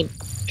there's any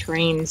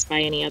trains by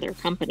any other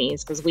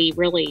companies, because we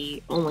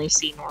really only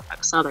see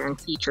Norfolk Southern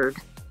featured.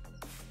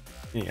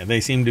 Yeah,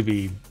 they seem to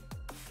be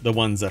the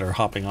ones that are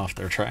hopping off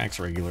their tracks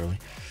regularly.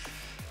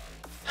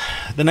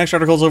 The next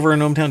article is over in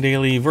ohmTown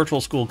Daily.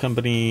 Virtual school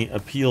company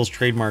appeals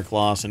trademark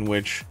loss in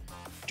which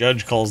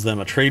Judge calls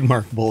them a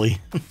trademark bully.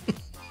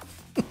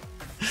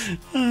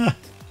 I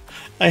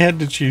had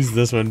to choose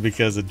this one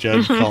because a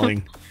judge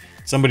calling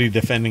somebody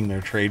defending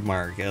their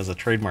trademark as a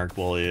trademark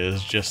bully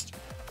is just...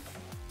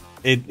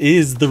 It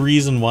is the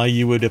reason why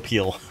you would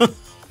appeal.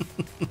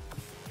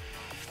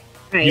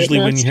 Right,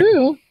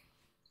 true.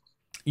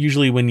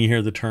 Usually when you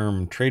hear the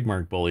term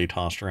trademark bully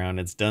tossed around,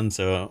 it's done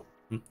so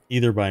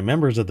either by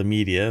members of the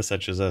media,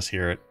 such as us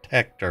here at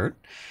Tech Dirt,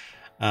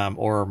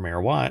 or Mayor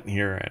Watt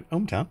here at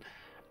ohmTown,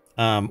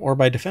 or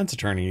by defense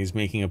attorneys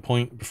making a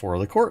point before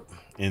the court.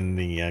 In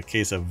the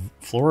case of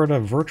Florida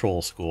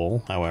Virtual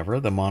School, however,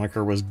 the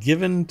moniker was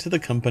given to the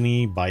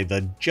company by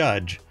the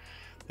judge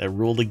that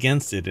ruled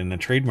against it in a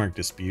trademark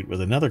dispute with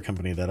another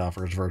company that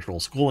offers virtual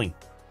schooling.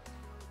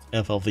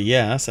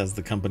 FLVS, as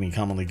the company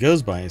commonly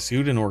goes by,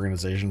 sued an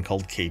organization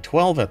called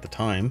K-12 at the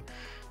time,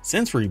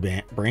 since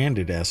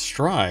rebranded as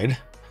Stride,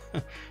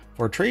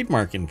 for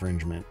trademark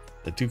infringement.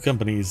 The two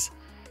companies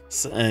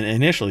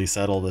initially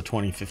settled a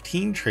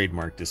 2015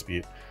 trademark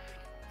dispute.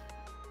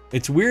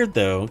 It's weird,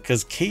 though,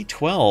 because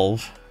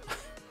K-12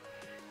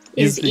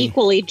 is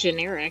equally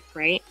generic,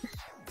 right?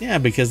 Yeah,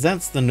 because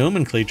that's the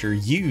nomenclature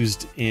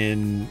used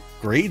in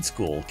grade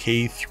school,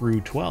 K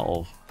through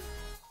 12.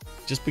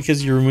 Just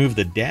because you remove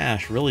the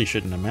dash really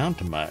shouldn't amount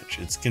to much.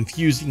 It's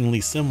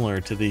confusingly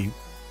similar to the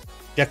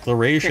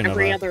declaration of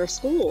every other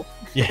school.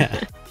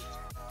 Yeah.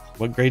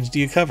 What grades do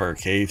you cover?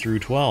 K through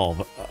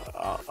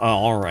 12.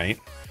 All right.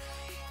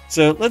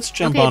 So let's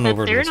jump on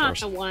over to the source. They're not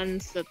the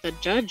ones that the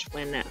judge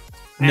went after,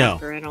 no.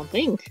 I don't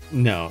think.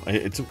 No,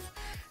 it's...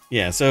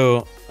 Yeah,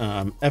 so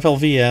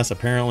FLVS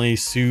apparently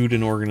sued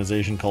an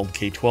organization called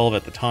K-12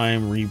 at the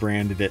time,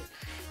 rebranded it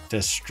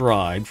to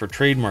Stride for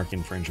trademark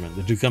infringement.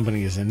 The two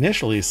companies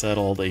initially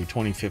settled a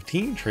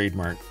 2015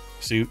 trademark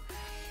suit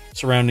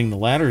surrounding the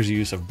latter's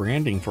use of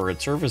branding for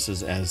its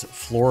services as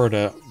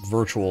Florida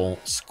Virtual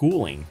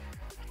Schooling.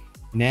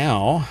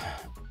 Now,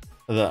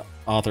 the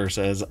author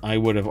says, I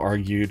would have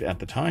argued at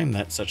the time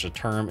that such a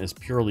term is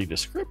purely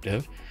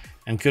descriptive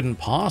and couldn't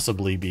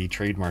possibly be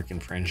trademark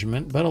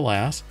infringement, but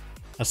alas,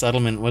 a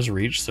settlement was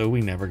reached, so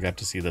we never got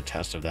to see the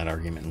test of that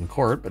argument in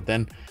court. But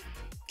then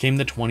came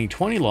the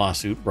 2020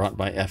 lawsuit brought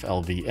by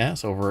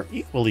FLVS over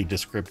equally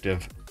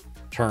descriptive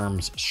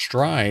terms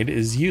Stride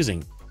is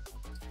using.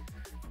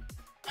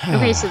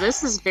 Okay, so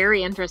this is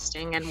very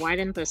interesting. And why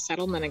didn't the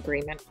settlement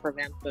agreement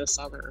prevent this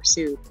other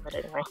suit? But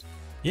anyway.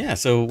 Yeah,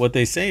 so what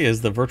they say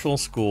is the virtual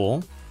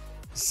school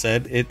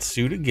said it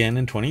sued again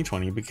in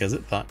 2020 because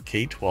it thought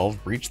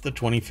K-12 breached the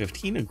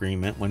 2015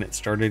 agreement when it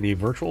started a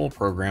virtual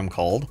program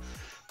called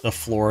the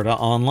Florida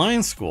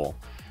Online School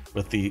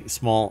with the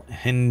small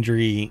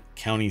Hendry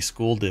County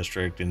School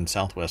District in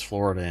Southwest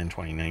Florida in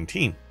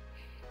 2019.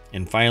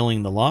 In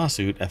filing the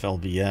lawsuit,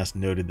 FLVS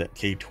noted that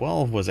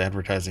K-12 was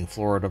advertising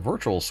Florida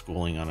virtual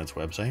schooling on its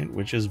website,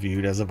 which is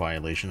viewed as a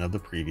violation of the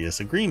previous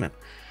agreement,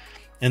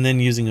 and then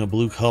using a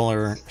blue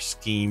color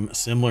scheme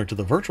similar to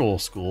the virtual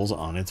schools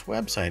on its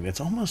website. It's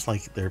almost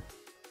like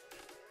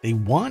they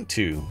want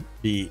to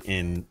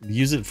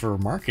use it for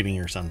marketing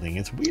or something.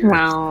 It's weird.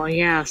 Wow,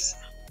 yes.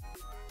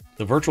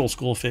 The virtual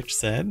school, Fitch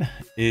said,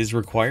 is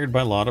required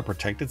by law to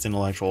protect its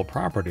intellectual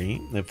property.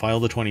 It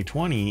filed the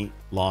 2020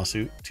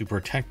 lawsuit to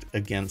protect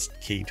against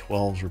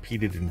K-12's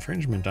repeated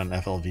infringement on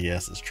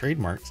FLVS's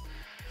trademarks,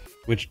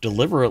 which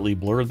deliberately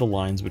blurred the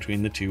lines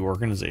between the two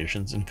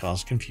organizations and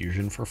caused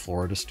confusion for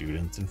Florida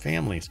students and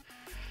families.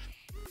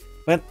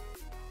 But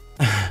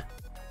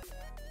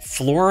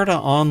Florida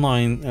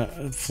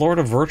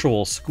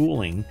virtual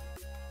schooling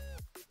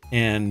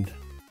and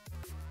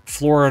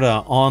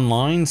Florida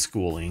online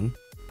schooling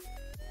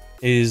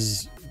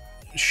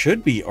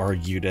should be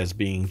argued as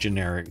being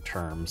generic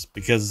terms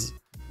because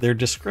they're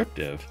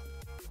descriptive.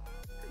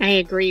 I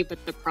agree,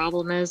 but the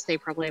problem is they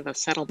probably have a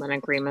settlement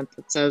agreement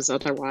that says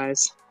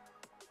otherwise.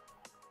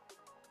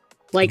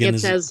 Like again, it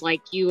says,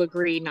 like, you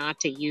agree not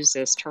to use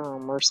this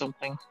term or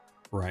something.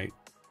 Right.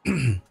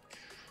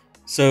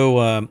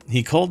 So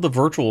he called the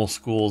virtual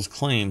school's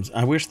claims.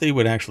 I wish they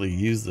would actually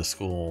use the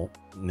school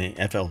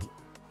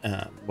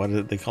what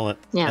did they call it?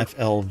 Yeah.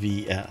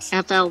 FLVS.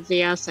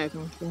 FLVS, I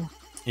think. Yeah.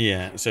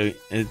 Yeah, so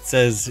it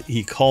says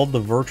he called the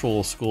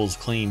virtual school's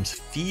claims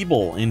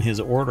feeble in his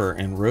order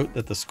and wrote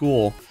that the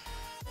school,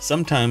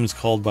 sometimes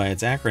called by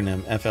its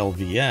acronym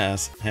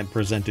FLVS, had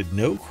presented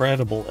no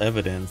credible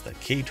evidence that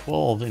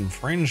K-12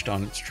 infringed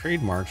on its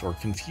trademarks or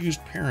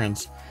confused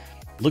parents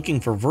looking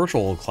for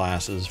virtual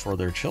classes for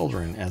their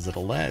children, as it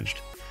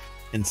alleged.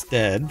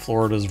 Instead,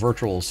 Florida's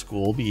virtual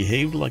school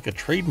behaved like a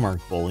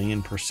trademark bully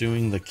in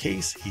pursuing the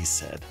case, he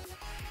said.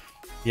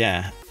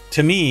 Yeah.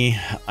 To me,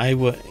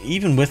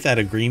 even with that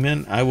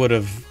agreement, I would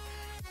have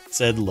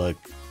said, look,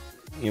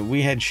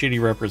 we had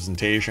shitty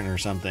representation or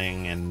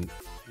something and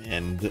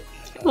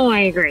I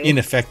agree.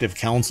 Ineffective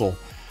counsel.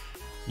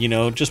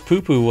 Just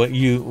poo-poo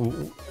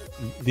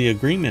the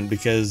agreement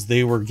because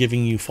they were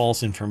giving you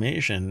false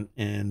information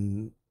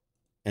and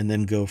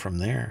then go from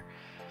there.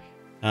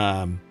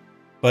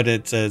 But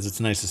it says it's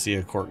nice to see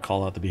a court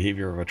call out the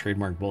behavior of a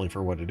trademark bully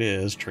for what it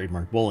is,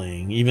 trademark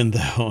bullying, even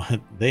though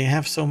they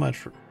have so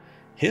much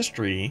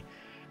history,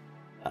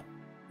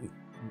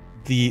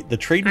 the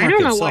trademark I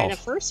don't know itself, why the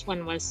first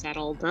one was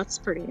settled. That's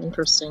pretty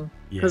interesting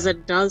because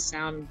it does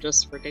sound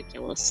just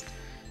ridiculous.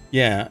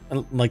 Yeah,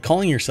 like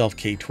calling yourself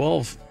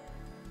K-12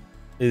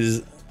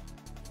 is,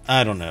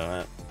 I don't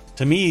know.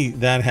 To me,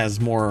 that has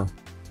more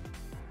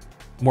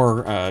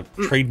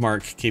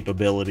trademark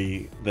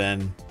capability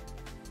than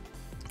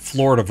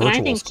Florida Virtual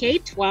School. I think School.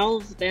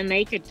 K-12, then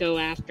they could go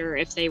after,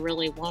 if they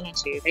really wanted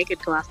to, they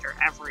could go after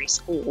every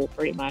school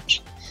pretty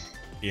much.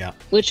 Yeah.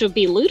 Which would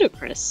be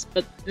ludicrous,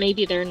 but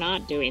maybe they're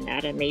not doing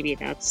that, and maybe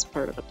that's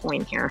part of the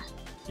point here.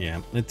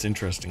 Yeah, it's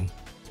interesting.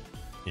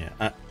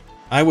 Yeah,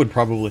 I would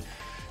probably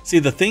see.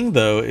 The thing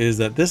though is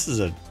that this is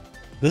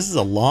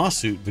a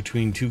lawsuit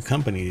between two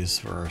companies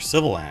for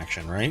civil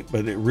action, right?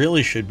 But it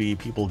really should be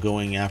people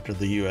going after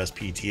the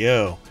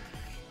USPTO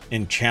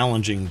and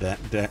challenging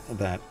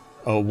that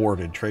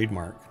awarded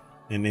trademark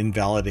and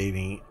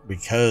invalidating,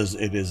 because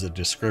it is a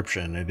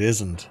description. It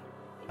isn't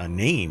a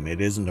name.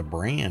 It isn't a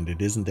brand.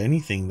 It isn't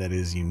anything that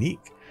is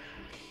unique.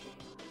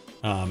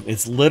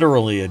 It's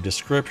literally a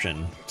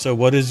description. So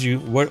what do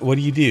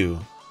you do?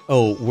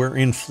 Oh, we're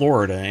in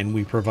Florida and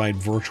we provide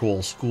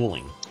virtual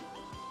schooling.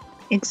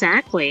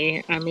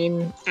 Exactly. I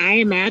mean, I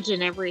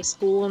imagine every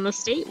school in the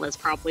state was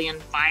probably in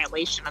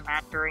violation of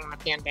that during the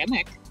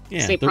pandemic.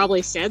 Yeah, they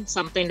probably said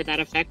something to that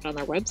effect on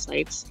their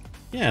websites.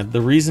 Yeah,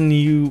 the reason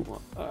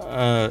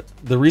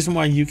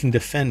why you can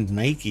defend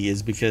Nike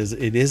is because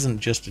it isn't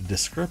just a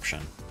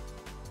description.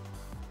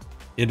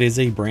 It is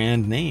a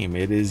brand name.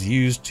 It is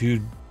used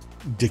to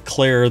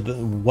declare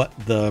what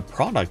the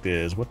product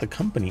is, what the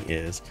company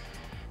is.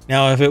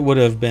 Now, if it would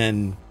have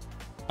been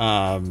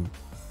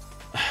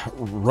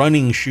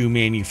running shoe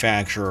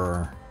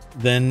manufacturer,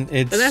 then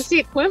it's... But that's the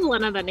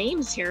equivalent of the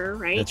names here,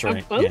 right? That's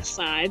right. Of both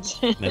sides.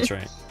 That's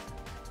right.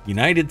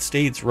 United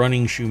States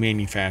running shoe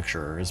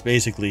manufacturer is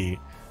basically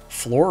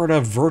Florida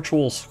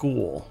Virtual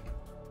School.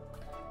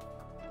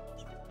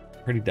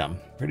 Pretty dumb.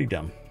 Pretty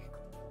dumb.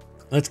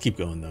 Let's keep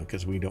going, though,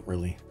 because we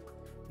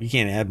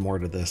can't add more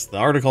to this. The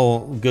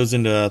article goes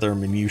into other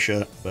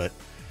minutia, but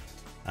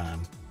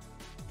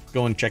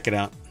go and check it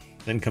out.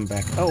 Then come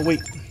back. Oh,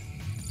 wait.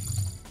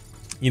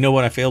 You know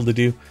what I failed to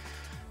do?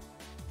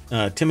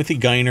 Timothy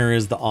Geiner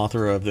is the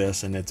author of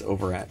this, and it's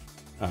over at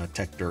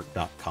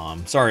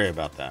techdirt.com. Sorry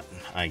about that.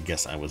 I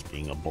guess I was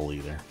being a bully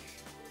there.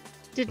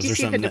 Did you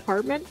see the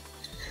department?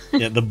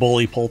 Yeah, the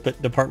bully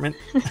pulpit department.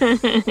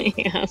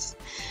 Yes.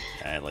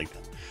 I like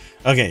that.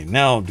 Okay,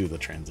 now I'll do the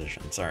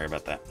transition. Sorry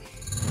about that.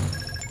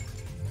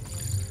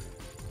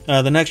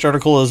 The next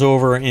article is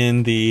over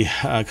in the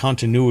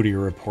continuity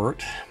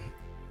report.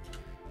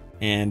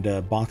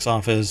 And box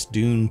office,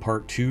 Dune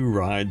Part 2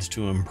 rides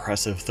to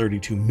impressive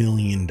 $32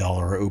 million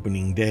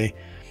opening day.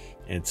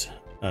 It's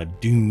a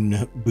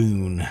Dune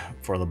boon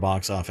for the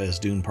box office.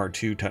 Dune Part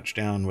 2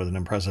 touchdown with an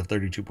impressive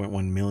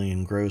 32.1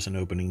 million gross in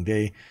opening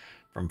day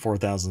from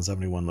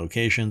 4,071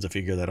 locations, a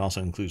figure that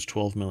also includes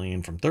 12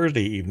 million from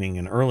Thursday evening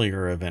and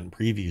earlier event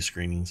preview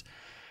screenings.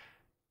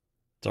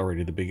 It's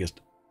already the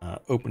biggest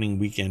opening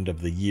weekend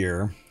of the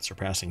year,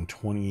 surpassing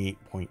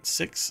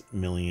 28.6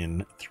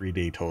 million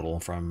 3-day total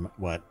from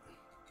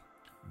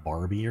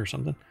Barbie or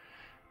something.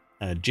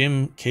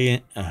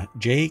 J.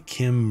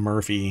 Kim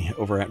Murphy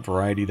over at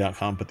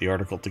Variety.com put the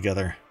article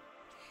together.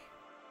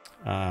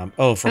 From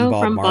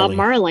Bob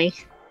Marley.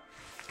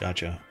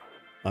 Gotcha.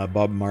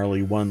 Bob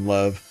Marley, One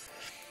Love,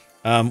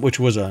 which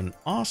was an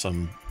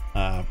awesome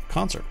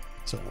concert.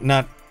 So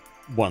not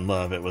One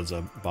Love, it was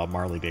a Bob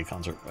Marley Day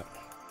concert, but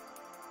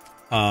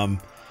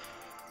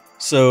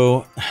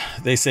so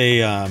they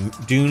say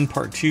Dune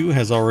Part 2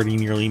 has already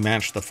nearly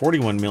matched the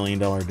 $41 million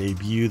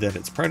debut that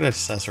its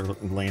predecessor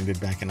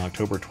landed back in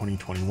October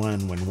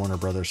 2021 when Warner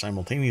Brothers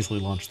simultaneously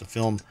launched the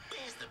film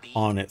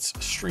on its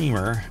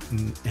streamer,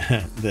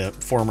 the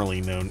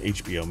formerly known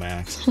HBO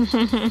Max.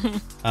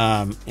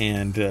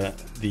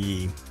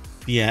 The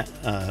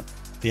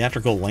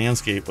theatrical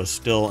landscape was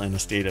still in a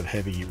state of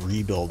heavy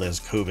rebuild as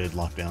COVID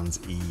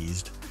lockdowns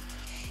eased.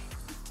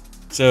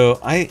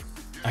 So I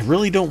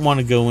really don't want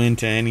to go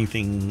into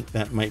anything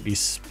that might be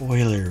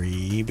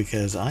spoilery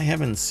because I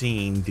haven't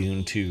seen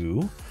Dune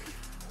 2,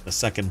 the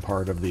second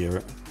part of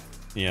the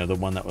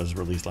one that was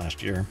released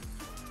last year.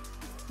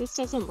 This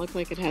doesn't look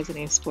like it has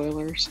any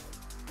spoilers.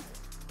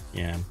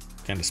 Yeah,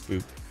 kind of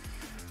spooked.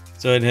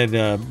 So it had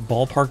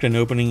ballparked an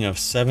opening of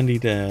 70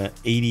 to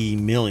 80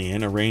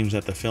 million, a range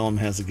that the film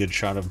has a good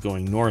shot of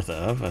going north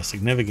of. A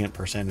significant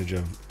percentage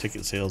of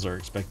ticket sales are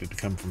expected to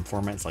come from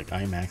formats like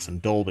IMAX and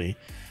Dolby,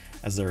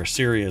 as there are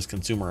serious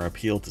consumer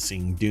appeal to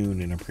seeing Dune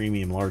in a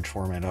premium large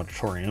format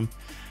auditorium.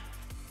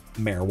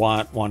 Mayor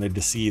Watt wanted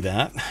to see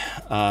that,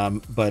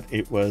 but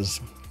it was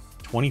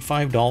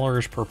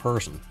 $25 per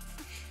person.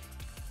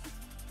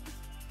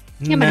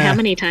 Yeah, but how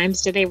many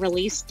times did they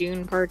release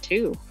Dune Part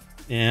 2?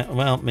 Yeah,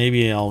 well,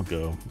 maybe I'll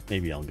go. I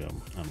don't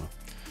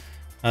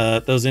know.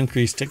 Those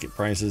increased ticket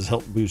prices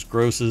help boost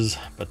grosses,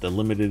 but the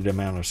limited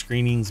amount of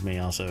screenings may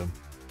also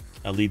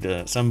lead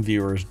to some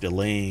viewers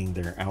delaying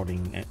their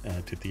outing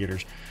to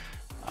theaters.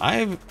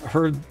 I've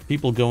heard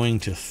people going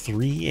to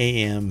 3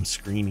 a.m.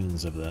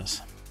 screenings of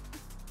this.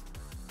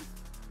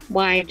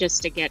 Why?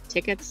 Just to get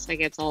tickets? Like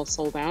it's all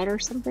sold out or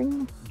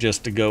something?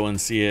 Just to go and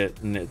see it,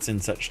 and it's in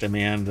such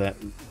demand that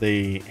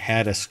they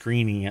had a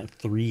screening at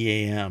 3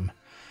 a.m.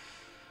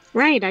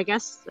 Right, I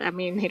guess, I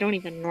mean, they don't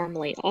even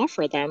normally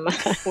offer them,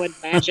 I would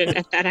imagine,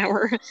 at that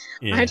hour.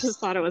 Yeah. I just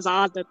thought it was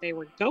odd that they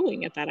were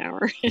going at that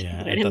hour. Yeah,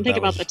 I didn't think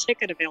about the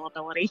ticket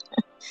availability.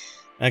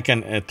 That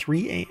can at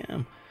 3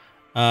 a.m.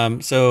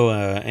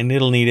 And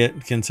it'll need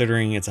it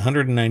considering it's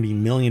 $190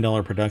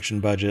 million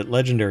production budget,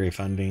 legendary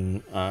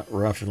funding,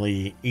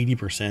 roughly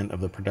 80%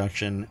 of the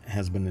production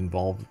has been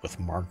involved with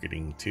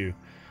marketing too.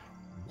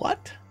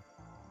 What?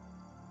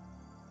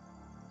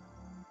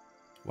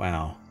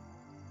 Wow.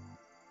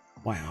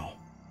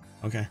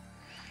 Okay.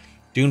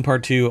 Dune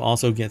Part 2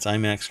 also gets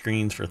IMAX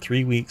screens for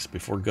 3 weeks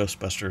before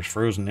Ghostbusters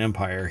Frozen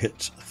Empire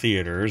hits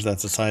theaters.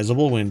 That's a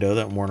sizable window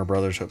that Warner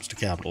Brothers hopes to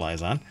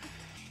capitalize on.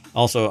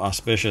 Also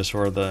auspicious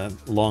for the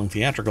long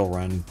theatrical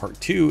run, Part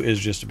 2 is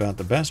just about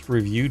the best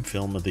reviewed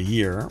film of the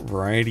year.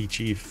 Variety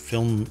chief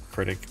film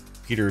critic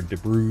Peter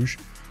DeBruge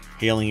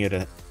hailing it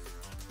a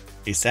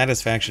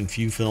satisfaction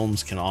few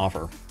films can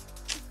offer.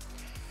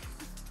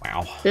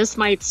 Wow. This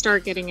might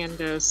start getting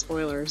into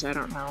spoilers, I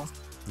don't know.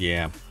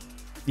 Yeah,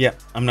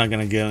 I'm not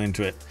going to go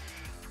into it.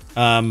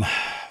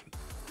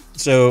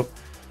 So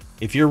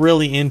if you're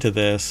really into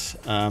this,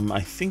 I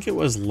think it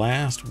was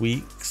last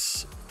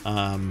week's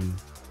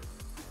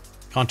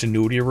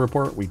continuity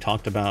report. We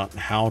talked about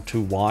how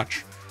to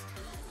watch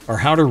or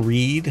how to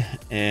read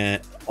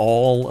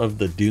all of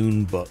the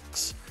Dune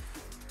books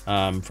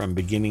from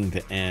beginning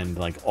to end,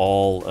 like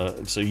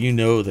so you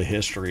know the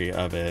history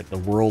of it, the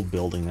world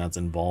building that's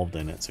involved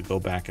in it. So go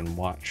back and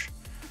watch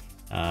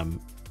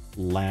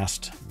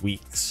last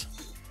week's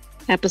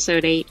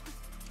episode 8.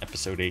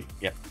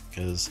 Yep,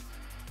 because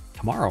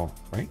tomorrow,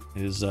 right,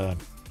 is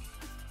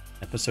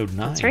episode 9.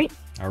 That's right.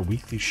 Our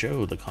weekly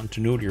show, the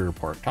continuity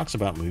report, talks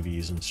about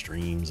movies and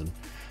streams and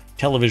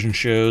television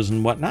shows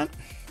and whatnot,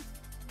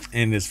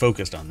 and is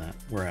focused on that,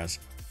 whereas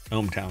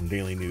ohmTown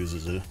Daily News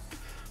is a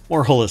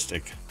more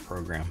holistic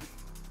program.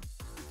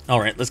 All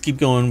right, let's keep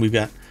going. We've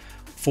got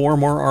 4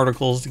 more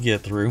articles to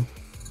get through.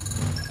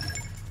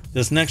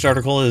 This next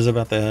article is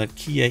about the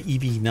Kia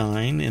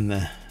EV9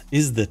 and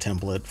is the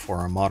template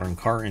for a modern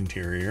car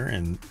interior,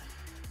 and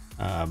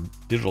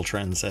Digital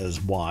Trend says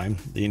why.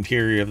 The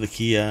interior of the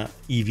Kia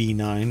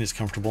EV9 is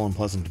comfortable and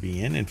pleasant to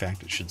be in. In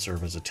fact, it should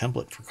serve as a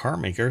template for car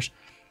makers.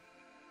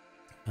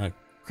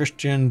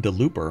 Christian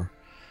DeLooper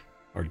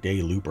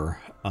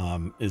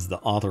is the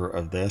author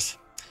of this.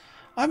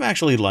 I've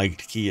actually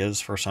liked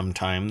Kias for some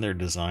time. Their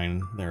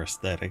design, their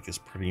aesthetic is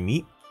pretty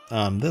neat.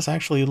 This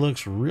actually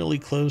looks really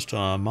close to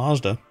a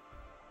Mazda.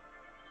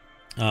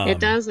 It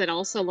does. It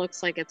also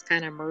looks like it's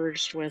kind of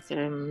merged with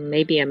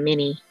maybe a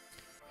Mini.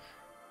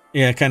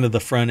 Yeah, kind of the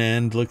front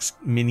end looks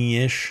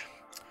mini-ish.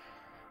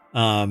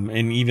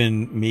 And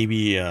even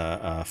maybe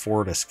a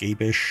Ford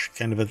Escape-ish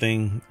kind of a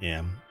thing.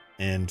 Yeah.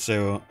 And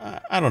so,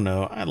 I don't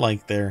know. I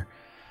like their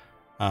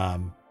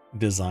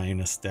design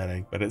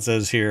aesthetic. But it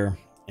says here,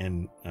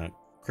 and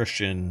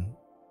Christian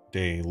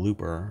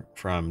DeLooper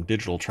from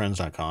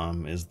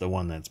digitaltrends.com is the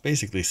one that's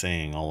basically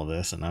saying all of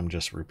this, and I'm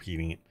just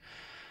repeating it.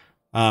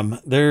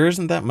 There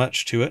isn't that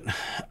much to it,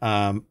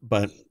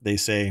 but they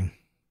say,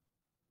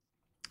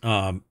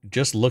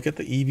 just look at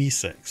the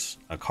EV6,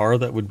 a car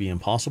that would be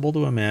impossible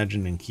to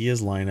imagine in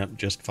Kia's lineup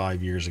just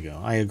 5 years ago.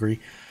 I agree.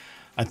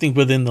 I think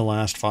within the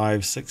last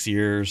 5-6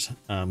 years,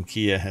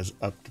 Kia has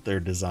upped their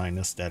design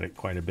aesthetic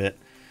quite a bit.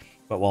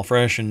 But while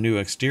fresh and new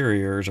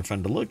exteriors are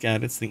fun to look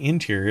at, it's the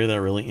interior that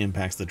really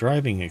impacts the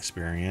driving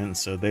experience.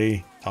 So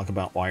they talk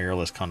about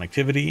wireless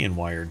connectivity and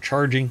wired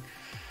charging.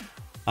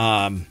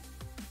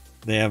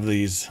 They have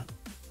these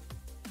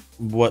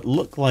what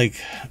look like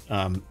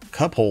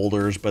cup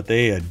holders, but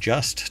they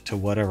adjust to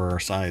whatever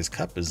size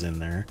cup is in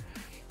there.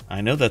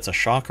 I know that's a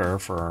shocker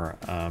for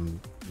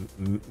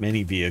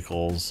many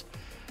vehicles.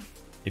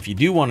 If you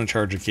do want to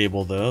charge a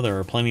cable, though, there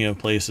are plenty of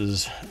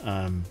places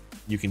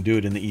you can do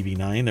it in the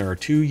EV9. There are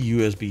 2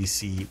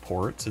 USB-C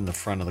ports in the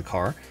front of the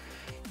car,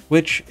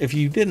 which if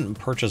you didn't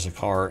purchase a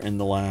car in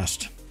the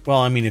last, well,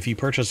 I mean, if you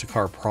purchased a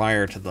car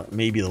prior to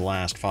maybe the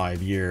last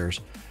 5 years,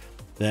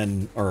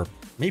 then, or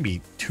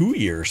maybe 2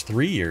 years,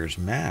 3 years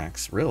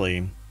max,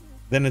 really,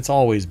 then it's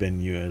always been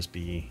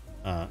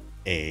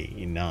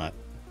USB-A, not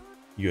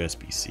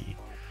USB-C.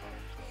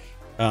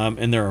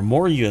 And there are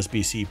more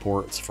USB-C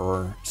ports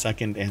for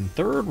second and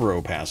third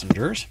row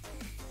passengers.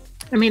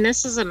 I mean,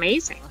 this is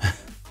amazing.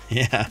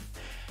 Yeah.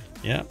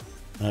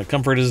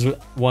 Comfort is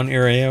one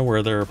area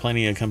where there are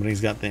plenty of companies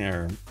have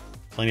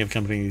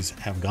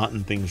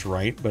gotten things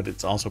right, but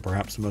it's also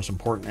perhaps the most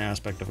important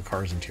aspect of a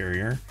car's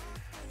interior.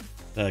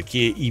 The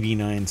Kia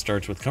EV9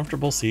 starts with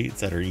comfortable seats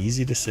that are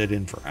easy to sit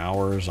in for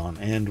hours on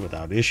end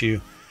without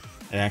issue.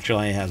 It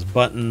actually has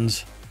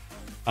buttons.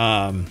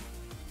 The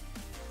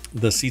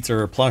seats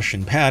are plush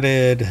and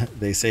padded.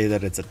 They say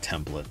that it's a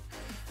template.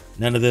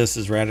 None of this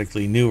is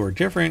radically new or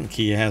different.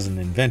 Kia hasn't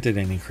invented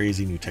any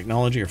crazy new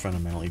technology or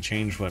fundamentally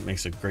changed what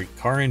makes a great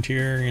car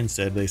interior.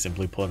 Instead, they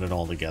simply put it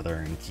all together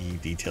and key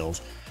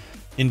details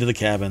into the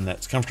cabin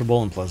that's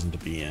comfortable and pleasant to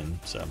be in.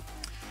 So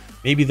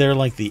maybe they're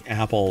like the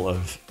Apple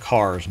of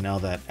cars now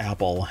that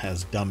Apple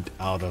has dumped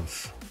out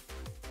of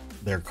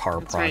their car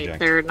That's project. Right.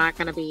 They're not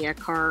going to be a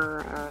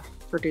car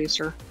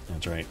producer.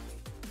 That's right.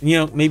 You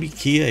know, maybe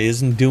Kia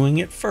isn't doing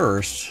it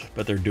first,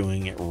 but they're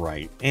doing it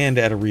right and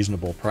at a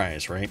reasonable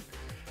price, right?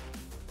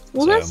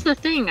 Well, that's the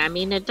thing. I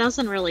mean, it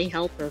doesn't really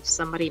help if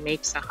somebody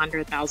makes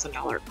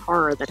 $100,000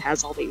 car that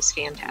has all these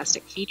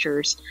fantastic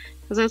features,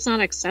 because that's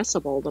not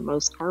accessible to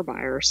most car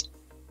buyers.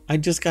 I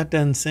just got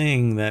done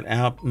saying that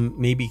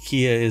maybe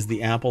Kia is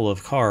the Apple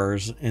of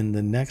cars, and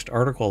the next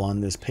article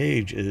on this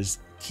page is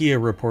Kia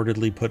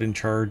reportedly put in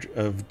charge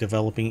of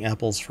developing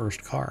Apple's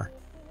first car.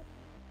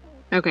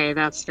 Okay,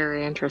 that's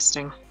very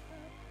interesting.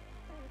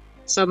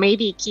 So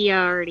maybe Kia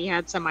already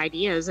had some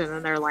ideas, and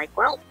then they're like,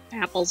 well,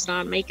 Apple's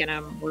not making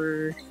them.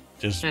 We're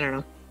just, I don't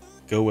know.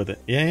 Go with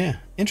it. Yeah.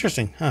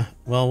 Interesting, huh?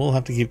 Well, we'll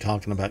have to keep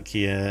talking about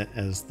Kia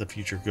as the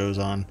future goes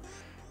on.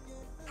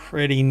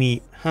 Pretty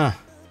neat, huh?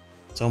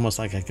 It's almost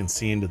like I can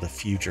see into the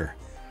future.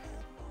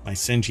 My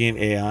sentient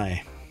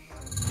AI.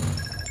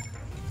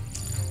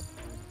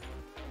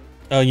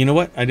 Oh, you know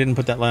what? I didn't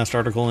put that last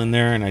article in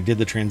there, and I did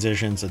the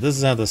transition. So this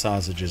is how the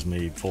sausage is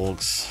made,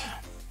 folks.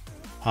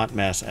 Hot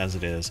mess as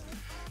it is.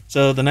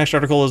 So the next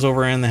article is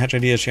over in the Hatch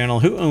Ideas channel.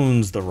 Who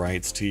owns the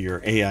rights to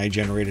your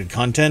AI-generated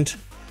content?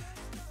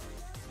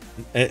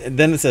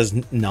 Then it says,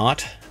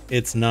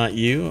 it's not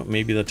you.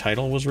 Maybe the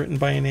title was written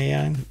by an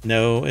AI.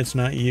 No, it's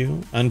not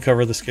you.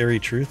 Uncover the scary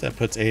truth that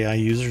puts AI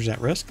users at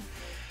risk.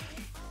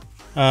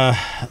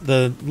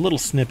 The little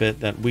snippet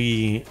that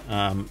we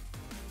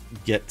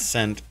get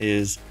sent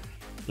is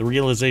the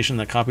realization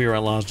that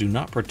copyright laws do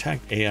not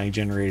protect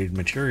AI-generated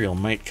material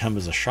might come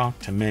as a shock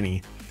to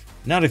many.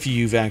 Not if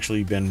you've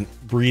actually been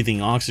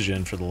breathing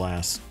oxygen for the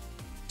last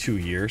 2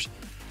 years.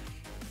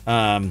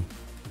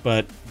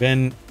 But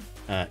Ben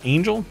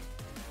Angel?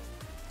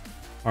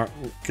 Or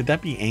could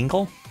that be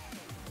Angle?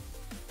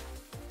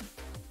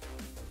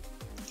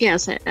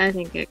 Yes, I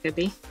think it could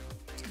be.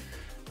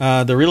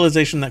 The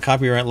realization that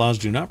copyright laws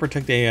do not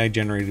protect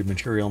AI-generated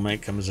material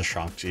might come as a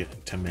shock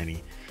to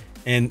many.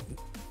 And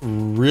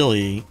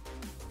really,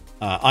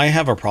 I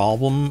have a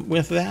problem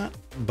with that,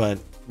 but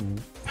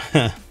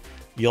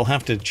you'll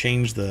have to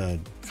change the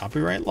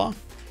copyright law.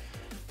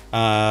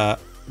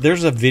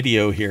 There's a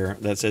video here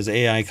that says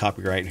AI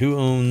copyright. Who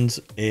owns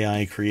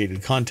AI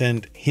created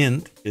content?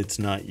 Hint, it's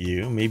not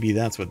you. Maybe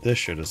that's what this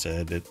should have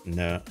said. It's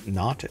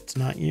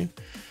not you.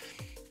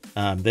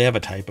 They have a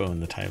typo in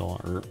the title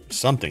or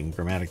something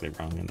grammatically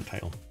wrong in the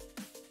title.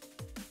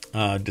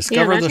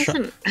 Discover the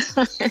show.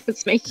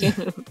 It's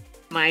making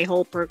my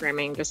whole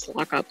programming just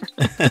lock up.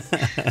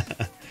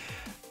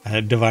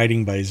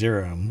 Dividing by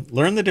zero.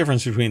 Learn the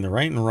difference between the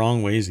right and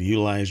wrong ways to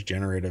utilize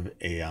generative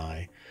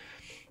AI.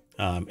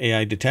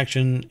 AI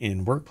detection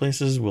in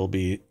workplaces will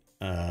be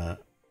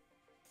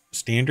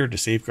standard to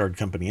safeguard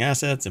company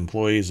assets.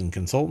 Employees and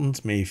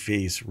consultants may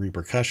face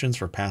repercussions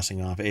for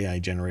passing off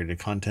AI-generated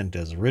content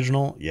as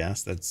original.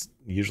 Yes, that's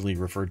usually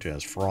referred to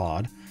as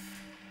fraud.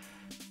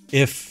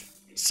 If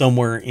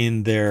somewhere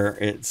in there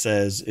it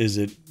says, is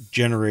it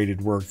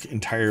generated work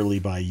entirely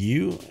by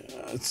you?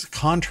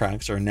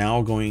 Contracts are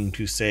now going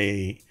to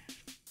say,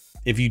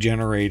 if you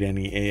generate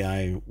any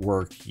AI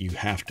work, you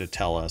have to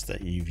tell us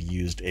that you've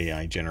used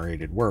AI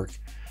generated work.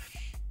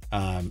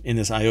 In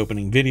this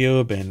eye-opening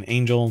video, Ben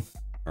Angel,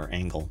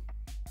 I'm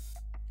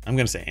going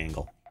to say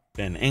Angle.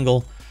 Ben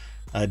Angle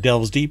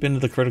delves deep into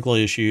the critical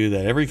issue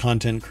that every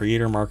content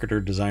creator,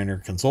 marketer, designer,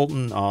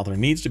 consultant, author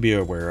needs to be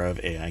aware of: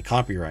 AI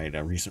copyright.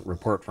 A recent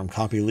report from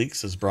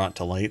CopyLeaks has brought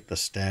to light the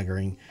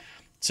staggering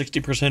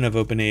 60% of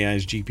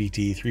OpenAI's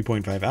GPT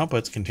 3.5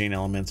 outputs contain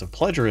elements of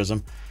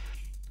plagiarism.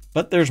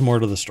 But there's more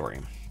to the story.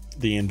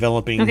 The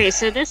enveloping... Okay,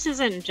 so this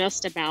isn't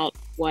just about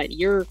what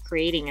you're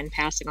creating and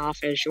passing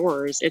off as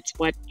yours. It's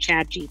what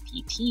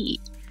ChatGPT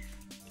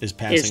is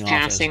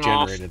passing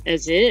off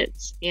as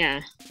its. Yeah.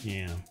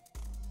 Yeah.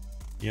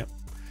 Yep.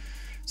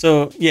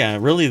 So, yeah,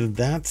 really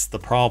that's the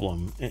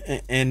problem.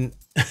 And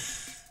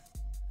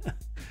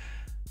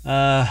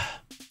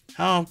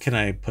how can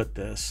I put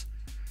this?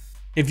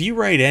 If you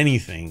write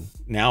anything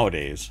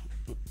nowadays...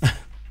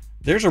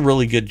 there's a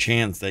really good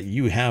chance that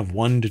you have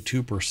 1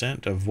 to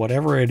 2% of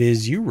whatever it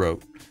is you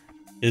wrote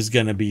is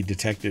going to be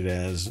detected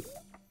as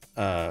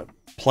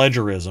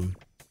plagiarism.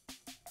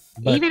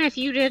 But, even if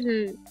you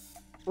didn't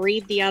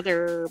read the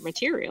other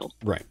material.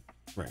 Right.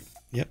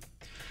 Yep.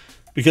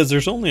 Because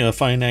there's only a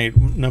finite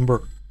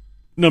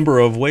number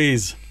of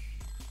ways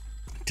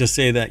to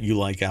say that you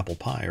like apple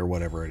pie or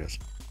whatever it is.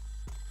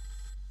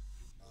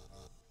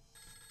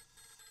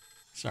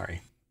 Sorry.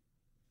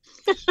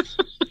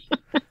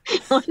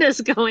 What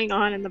is going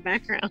on in the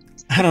background?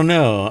 I don't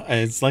know.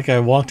 It's like I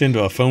walked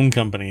into a phone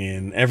company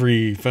and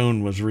every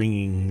phone was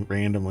ringing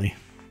randomly.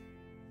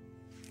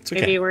 It's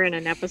okay. Maybe we're in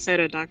an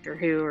episode of Doctor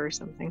Who or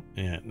something.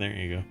 Yeah, there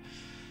you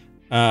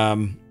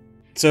go.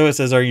 So it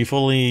says, are you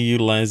fully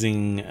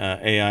utilizing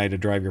AI to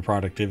drive your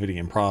productivity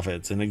and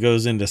profits? And it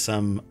goes into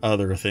some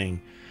other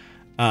thing.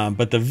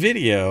 But the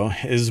video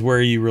is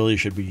where you really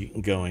should be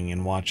going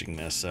and watching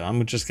this. So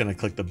I'm just going to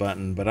click the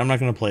button, but I'm not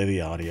going to play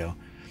the audio.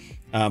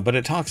 But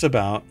it talks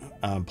about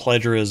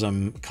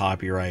plagiarism,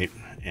 copyright,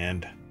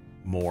 and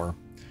more.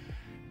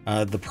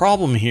 The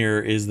problem here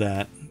is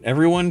that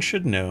everyone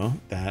should know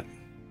that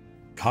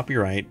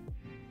copyright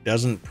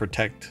doesn't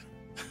protect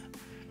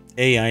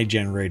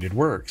AI-generated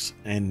works,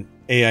 and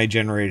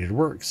AI-generated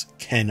works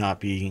cannot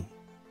be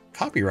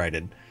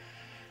copyrighted.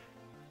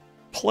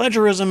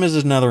 Plagiarism is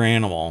another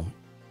animal.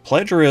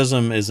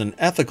 Plagiarism is an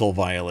ethical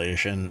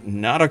violation,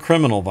 not a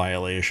criminal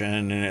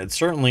violation, and it's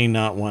certainly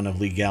not one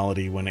of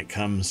legality when it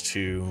comes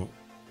to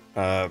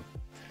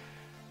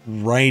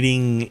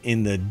writing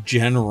in the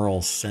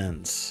general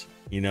sense.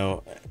 You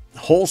know,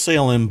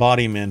 wholesale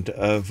embodiment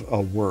of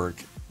a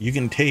work. You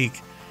can take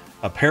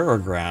a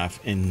paragraph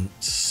and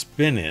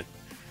spin it,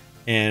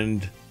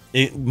 and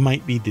it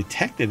might be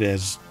detected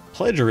as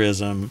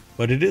plagiarism,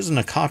 but it isn't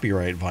a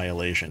copyright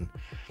violation.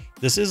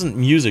 This isn't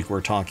music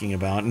we're talking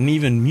about, and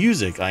even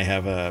music I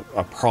have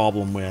a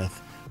problem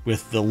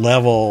with the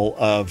level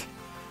of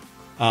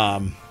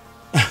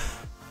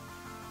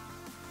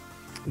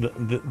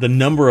the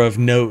number of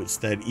notes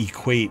that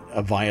equate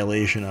a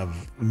violation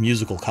of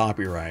musical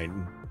copyright.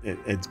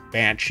 It's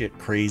batshit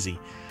crazy.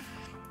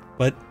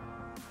 But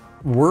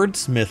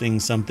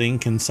wordsmithing something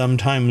can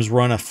sometimes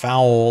run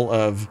afoul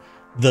of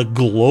the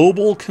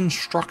global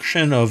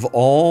construction of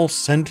all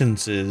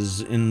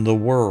sentences in the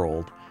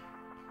world.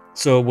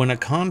 So when a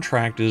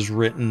contract is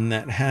written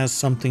that has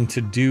something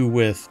to do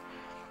with,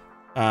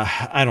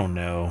 I don't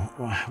know,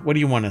 what do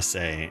you want to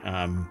say?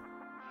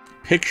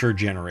 Picture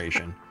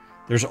generation.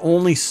 There's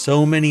only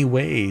so many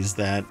ways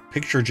that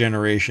picture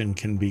generation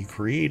can be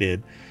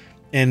created,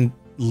 and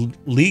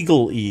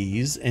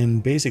legalese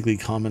and basically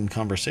common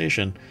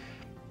conversation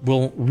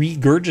will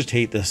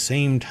regurgitate the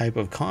same type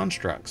of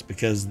constructs,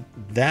 because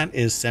that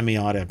is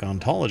semiotic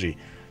ontology.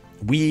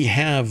 We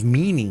have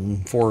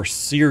meaning for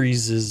for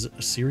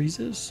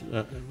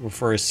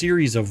a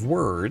series of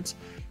words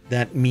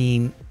that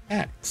mean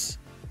X,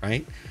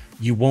 right?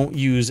 You won't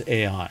use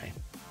AI,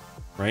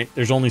 right?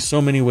 There's only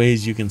so many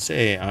ways you can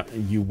say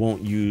you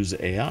won't use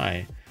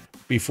AI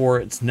before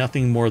it's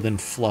nothing more than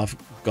fluff,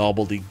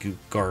 gobbledygook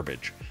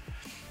garbage.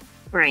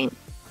 Right.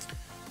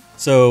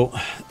 So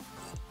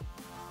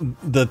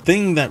the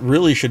thing that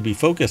really should be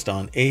focused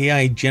on,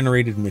 AI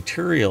generated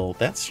material,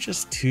 that's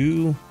just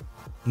too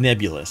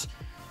nebulous.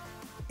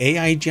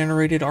 AI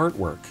generated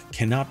artwork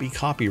cannot be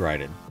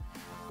copyrighted.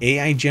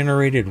 AI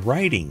generated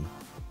writing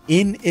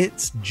in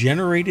its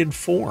generated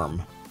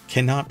form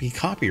cannot be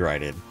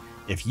copyrighted.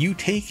 If you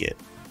take it,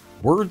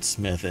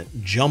 wordsmith it,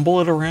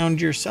 jumble it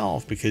around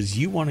yourself because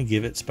you want to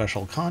give it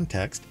special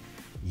context,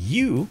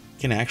 you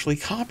can actually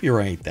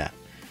copyright that.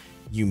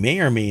 You may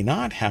or may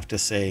not have to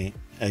say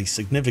a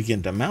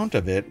significant amount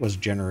of it was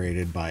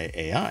generated by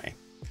AI.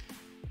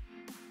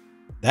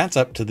 That's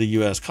up to the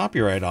US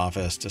Copyright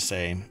Office to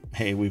say,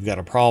 hey, we've got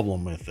a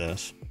problem with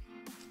this.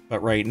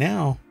 But right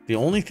now, the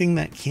only thing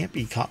that can't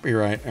be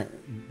copyrighted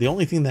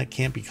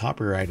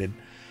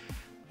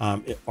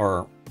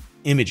are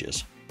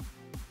images.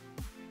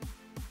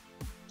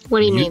 What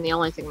do you mean the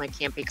only thing that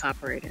can't be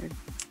copyrighted?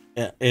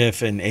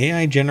 If an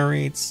AI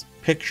generates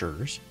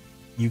pictures,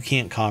 you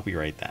can't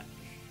copyright that.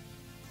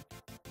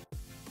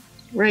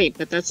 Right,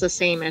 but that's the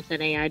same if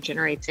an AI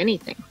generates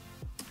anything.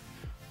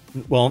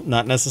 Well,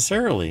 not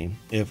necessarily.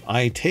 If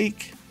I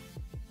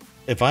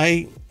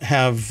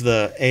have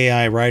the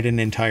AI write an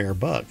entire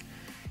book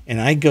and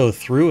I go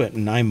through it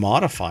and I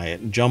modify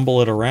it,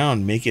 jumble it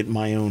around, make it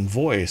my own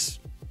voice,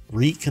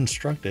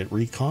 reconstruct it,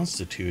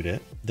 reconstitute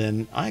it,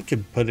 then I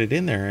could put it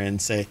in there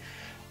and say,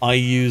 I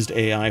used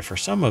AI for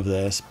some of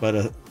this,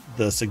 but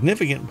the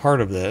significant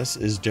part of this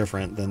is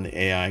different than the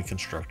AI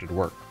constructed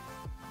work.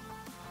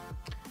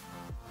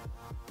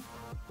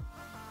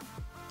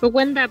 But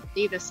wouldn't that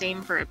be the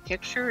same for a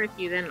picture if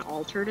you then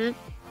altered it?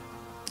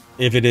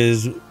 If it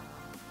is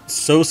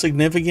so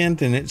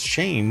significant and it's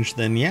changed,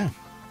 then yeah,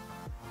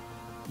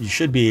 you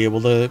should be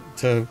able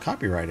to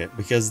copyright it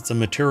because it's a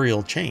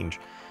material change.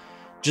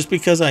 Just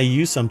because I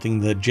use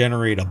something to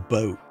generate a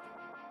boat,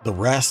 the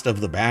rest of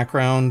the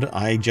background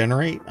I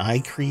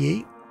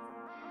create.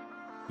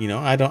 You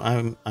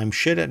know, I'm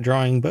shit at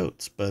drawing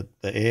boats, but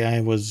the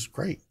AI was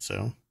great,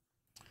 so.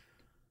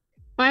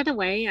 By the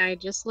way, I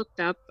just looked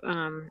up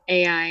AI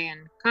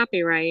and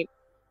Copyright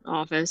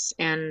Office,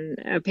 and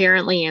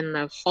apparently in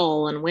the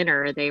fall and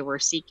winter they were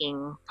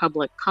seeking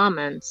public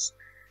comments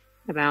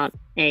about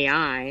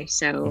AI.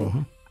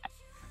 So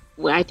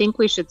I think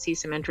we should see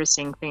some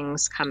interesting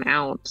things come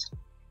out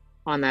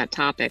on that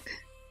topic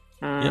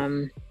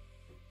following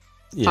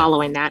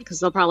that, because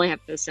they'll probably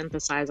have to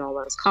synthesize all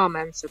those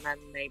comments and then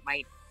they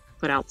might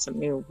put out some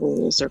new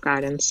rules or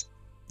guidance.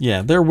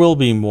 Yeah, there will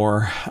be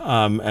more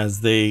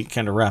as they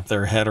kind of wrap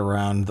their head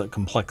around the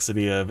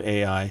complexity of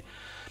AI.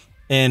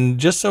 And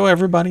just so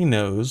everybody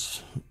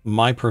knows,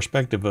 my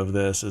perspective of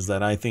this is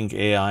that I think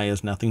AI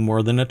is nothing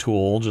more than a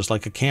tool, just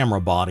like a camera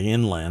body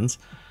and lens.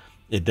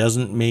 It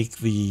doesn't make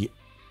the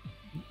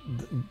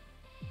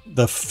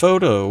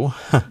photo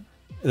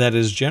that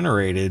is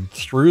generated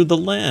through the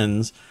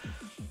lens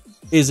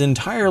is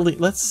entirely,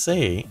 let's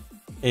say,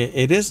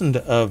 it isn't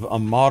of a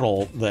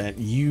model that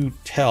you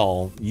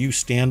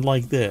stand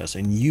like this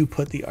and you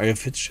put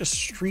if it's just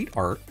street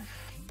art,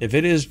 if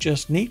it is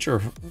just nature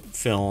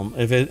film,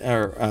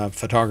 or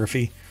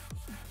photography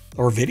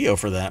or video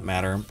for that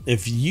matter,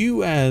 if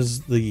you as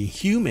the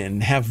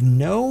human have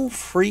no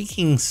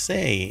freaking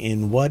say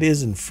in what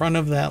is in front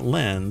of that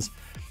lens,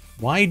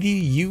 why do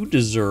you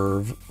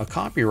deserve a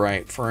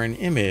copyright for an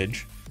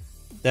image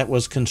that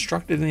was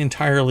constructed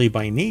entirely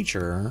by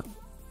nature,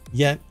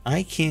 yet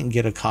I can't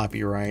get a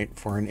copyright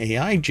for an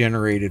AI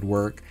generated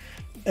work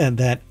and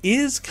that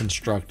is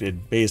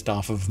constructed based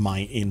off of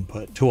my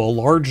input to a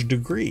large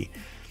degree,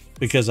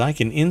 because I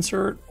can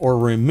insert or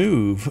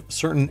remove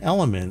certain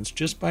elements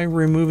just by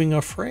removing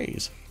a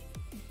phrase.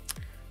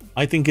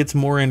 I think it's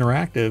more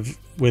interactive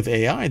with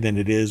AI than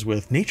it is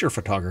with nature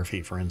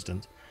photography, for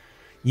instance.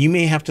 You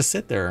may have to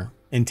sit there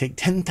and take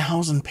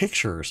 10,000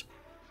 pictures,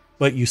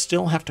 but you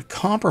still have to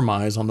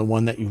compromise on the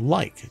one that you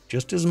like,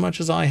 just as much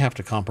as I have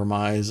to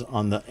compromise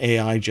on the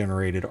AI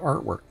generated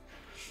artwork.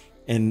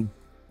 And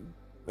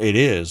it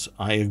is,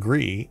 I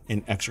agree,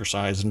 an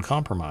exercise in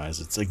compromise.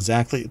 It's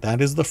exactly,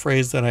 that is the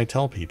phrase that I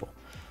tell people.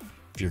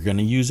 If you're going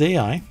to use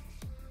AI,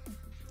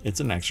 it's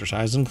an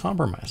exercise in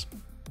compromise.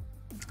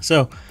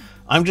 So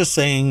I'm just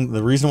saying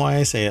the reason why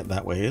I say it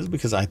that way is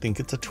because I think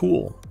it's a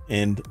tool,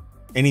 and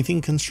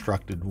anything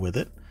constructed with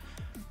it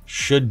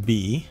should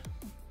be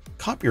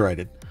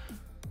copyrighted.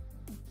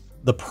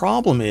 The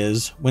problem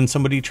is when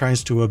somebody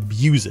tries to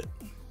abuse it.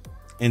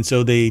 And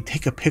so they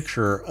take a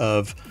picture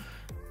of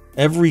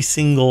every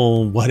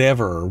single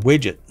whatever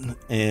widget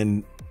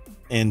and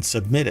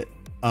submit it.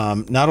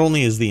 Not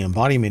only is the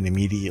embodiment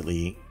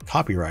immediately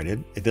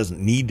copyrighted, it doesn't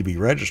need to be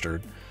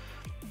registered,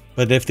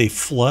 but if they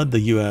flood the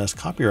US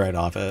Copyright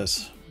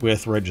Office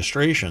with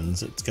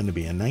registrations, it's going to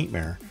be a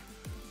nightmare.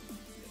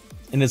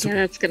 And it's, yeah,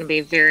 that's going to be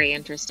very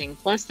interesting.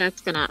 Plus,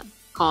 that's going to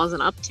cause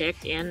an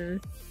uptick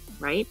in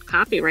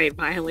copyright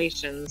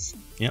violations.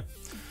 Yep.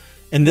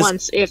 And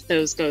this, if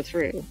those go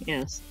through,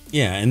 yes.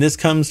 Yeah, and this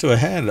comes to a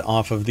head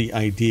off of the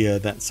idea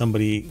that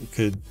somebody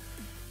could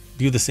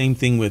do the same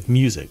thing with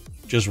music,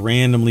 just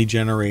randomly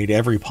generate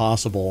every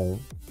possible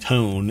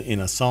tone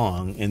in a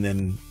song, and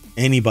then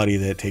anybody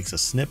that takes a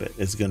snippet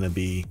is going to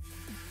be,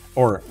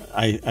 or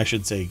I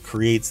should say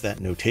creates that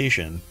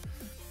notation,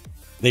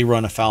 they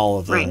run afoul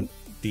of the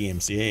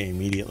DMCA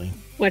immediately.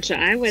 Which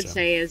I would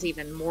say is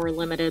even more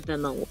limited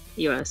than the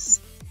US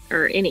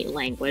or any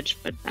language,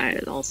 but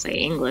I'll say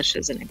English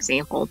as an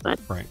example. But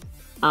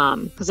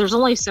because there's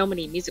only so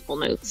many musical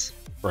notes.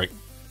 Right.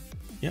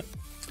 Yep.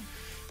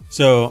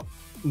 So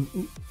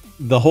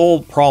the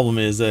whole problem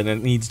is that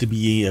it needs to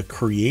be a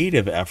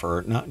creative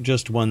effort, not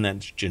just one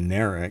that's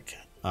generic.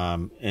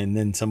 And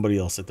then somebody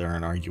will sit there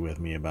and argue with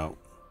me about,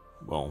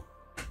 well,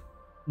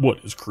 what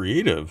is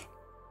creative?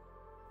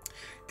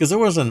 Because there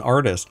was an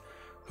artist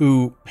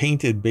who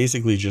painted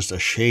basically just a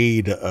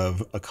shade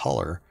of a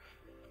color.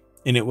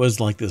 And it was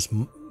like this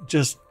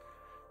just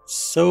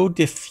so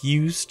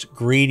diffused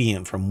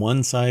gradient from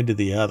one side to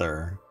the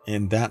other.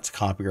 And that's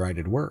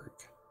copyrighted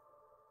work.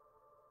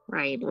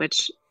 Right.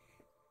 Which,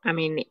 I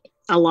mean,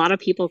 a lot of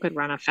people could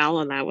run afoul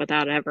of that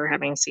without ever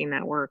having seen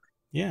that work.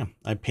 Yeah.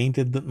 I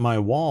painted my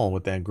wall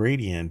with that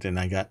gradient and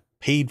I got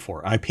paid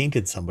for it. I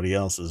painted somebody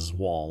else's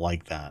wall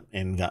like that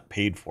and got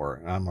paid for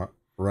it. I'm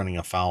running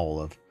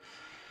afoul of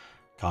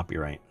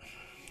copyright.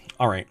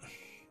 All right.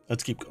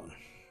 Let's keep going.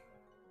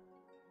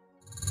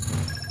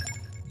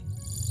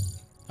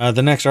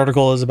 The next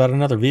article is about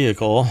another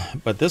vehicle,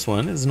 but this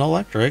one is an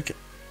electric.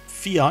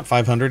 Fiat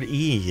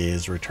 500e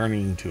is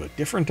returning to a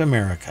different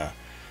America.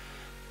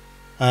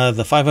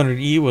 The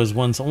 500e was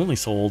once only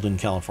sold in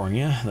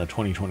California. The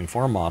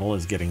 2024 model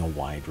is getting a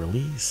wide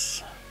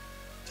release.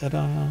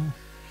 Ta-da!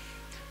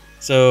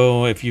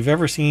 So if you've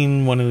ever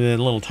seen one of the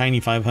little tiny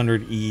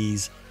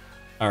 500es,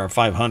 or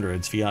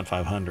 500s, Fiat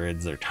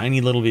 500s, they're tiny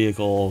little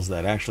vehicles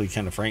that actually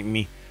kind of frighten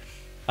me.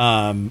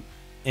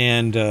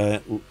 And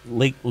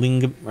Jake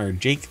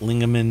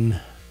Lingaman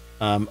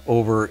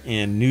over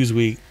in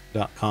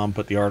Newsweek.com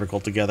put the article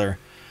together.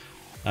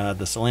 The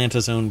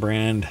Stellantis-owned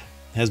brand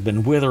has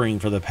been withering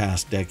for the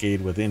past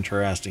decade with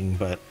interesting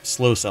but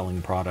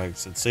slow-selling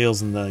products. Its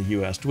sales in the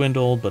U.S.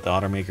 dwindled, but the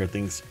automaker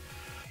thinks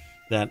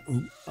that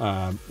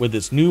with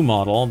its new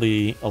model,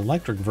 the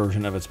electric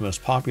version of its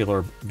most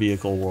popular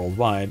vehicle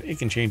worldwide, it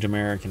can change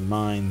American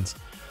minds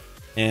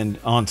and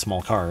on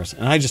small cars.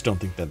 And I just don't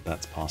think that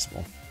that's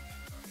possible.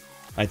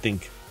 I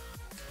think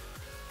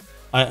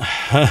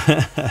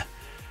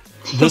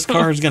this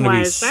car is going to be.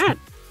 Why is that?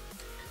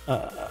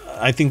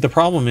 I think the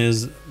problem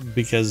is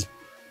because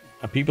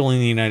people in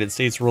the United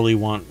States really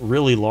want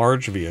really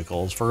large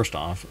vehicles, first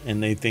off,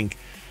 and they think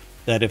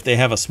that if they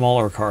have a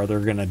smaller car, they're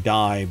going to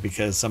die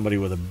because somebody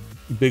with a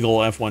big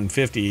old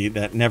F-150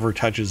 that never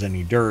touches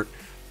any dirt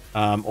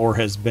or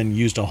has been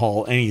used to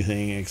haul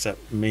anything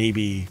except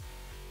maybe,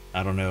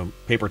 I don't know,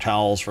 paper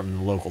towels from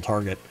the local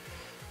Target.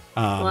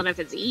 Well, and if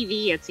it's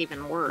EV, it's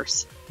even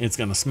worse. It's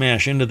going to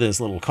smash into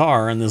this little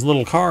car, and this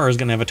little car is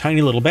going to have a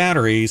tiny little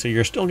battery, so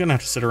you're still going to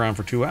have to sit around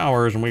for 2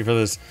 hours and wait for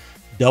this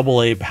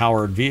AA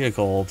powered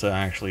vehicle to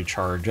actually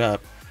charge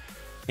up.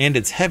 And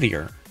it's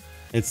heavier.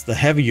 It's the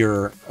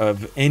heavier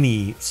of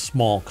any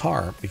small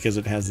car because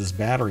it has this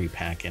battery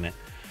pack in it.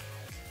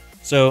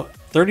 So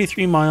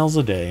 33 miles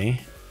a day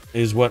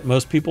is what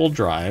most people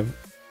drive,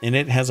 and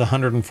it has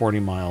 140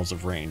 miles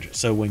of range.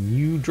 So when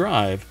you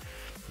drive,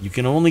 you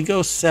can only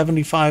go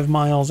 75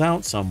 miles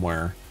out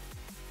somewhere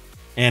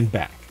and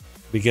back.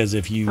 Because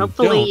if you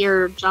hopefully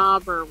your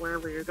job or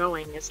wherever you're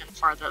going isn't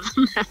farther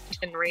than that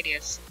in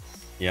radius.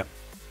 Yep.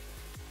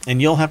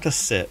 And you'll have to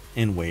sit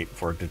and wait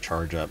for it to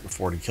charge up a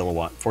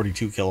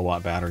 42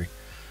 kilowatt battery.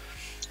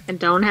 And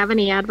don't have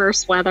any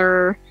adverse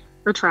weather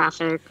or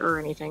traffic or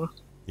anything.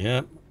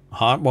 Yep.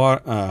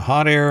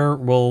 Hot air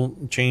will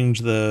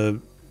change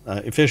the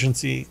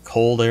efficiency.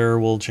 Cold air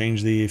will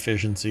change the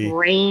efficiency.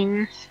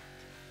 Rain.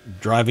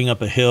 Driving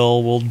up a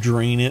hill will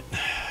drain it.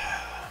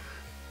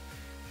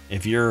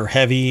 If you're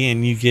heavy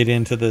and you get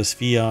into this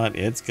Fiat,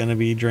 it's going to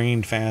be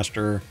drained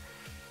faster.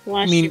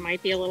 Plus, you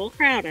might be a little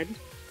crowded.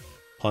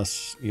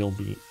 Plus, you'll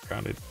be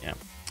crowded, yeah.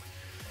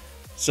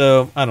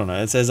 So, I don't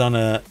know. It says on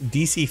a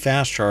DC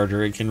fast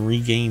charger, it can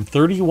regain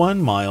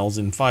 31 miles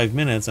in 5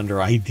 minutes under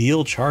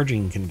ideal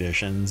charging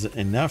conditions,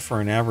 enough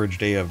for an average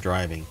day of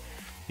driving.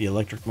 The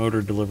electric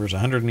motor delivers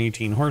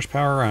 118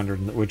 horsepower,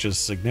 which is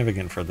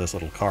significant for this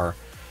little car.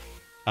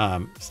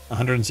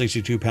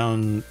 162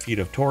 pound-feet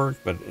of torque,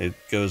 but it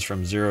goes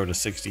from 0 to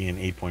 60 in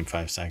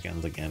 8.5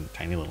 seconds. Again,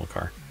 tiny little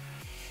car.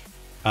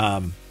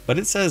 But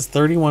it says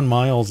 31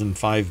 miles in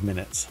 5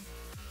 minutes.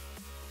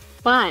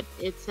 But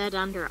it said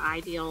under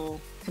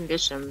ideal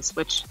conditions,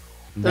 which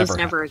those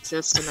never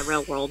exist in the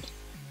real world.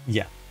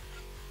 Yeah.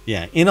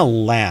 Yeah, in a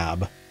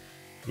lab.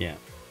 Yeah.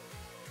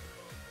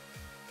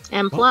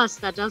 And plus,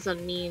 that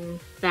doesn't mean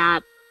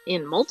that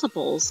in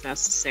multiples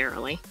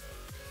necessarily.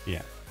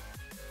 Yeah.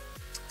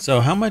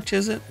 So how much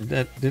is it?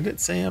 Did it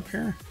say up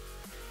here?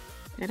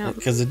 I don't,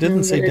 because it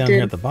didn't say down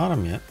here at the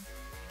bottom yet.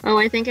 Oh,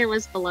 I think it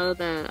was below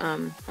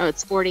the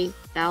it's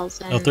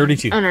 40,000. Oh,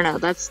 32. Oh no,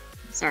 that's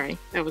sorry.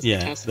 That was the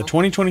Tesla. The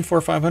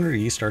 2024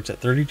 500e starts at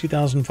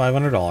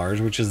 $32,500,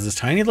 which is this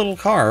tiny little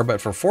car,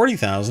 but for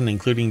 $40,000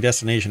 including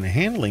destination and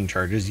handling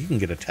charges, you can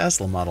get a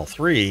Tesla Model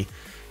 3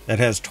 that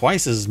has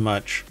twice as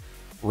much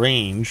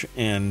range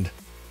and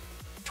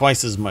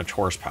twice as much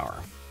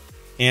horsepower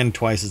and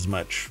twice as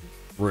much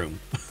room.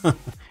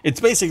 It's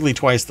basically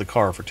twice the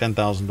car for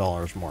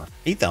 $10,000 more,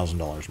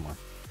 $8,000 more.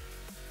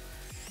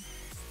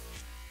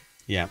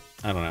 Yeah,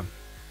 I don't know.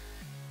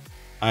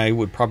 I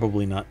would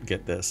probably not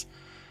get this.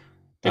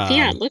 The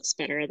Fiat looks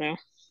better though.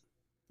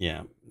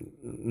 Yeah,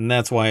 and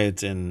that's why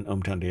it's in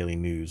ohmTown Daily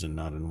News and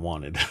not in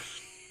Wanted.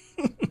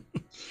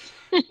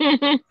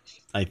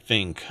 I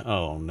think.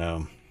 Oh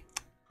no.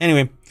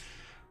 Anyway,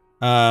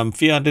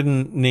 Fiat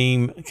didn't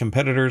name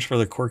competitors for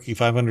the quirky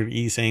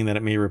 500e, saying that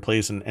it may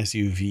replace an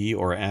SUV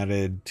or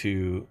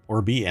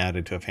be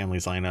added to a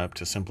family's lineup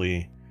to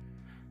simply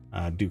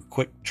do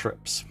quick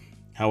trips.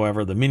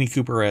 However, the Mini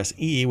Cooper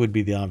SE would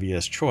be the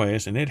obvious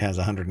choice, and it has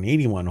a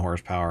 181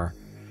 horsepower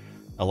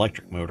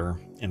electric motor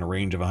and a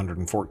range of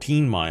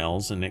 114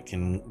 miles, and it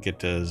can get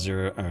to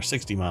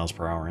 60 miles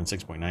per hour in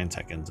 6.9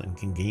 seconds and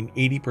can gain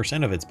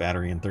 80% of its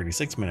battery in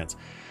 36 minutes.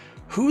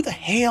 Who the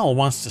hell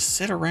wants to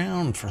sit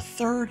around for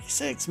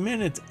 36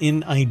 minutes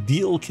in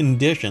ideal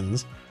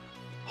conditions?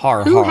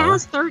 Who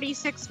has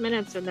 36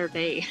 minutes in their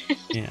day?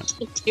 Yeah.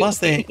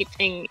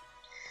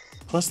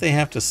 Plus they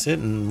have to sit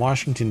in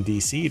Washington,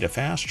 D.C. to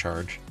fast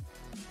charge.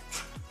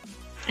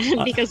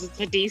 Because it's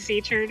a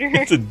DC charger?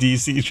 It's a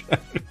DC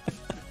charger.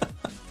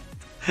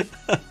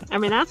 I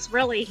mean, that's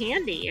really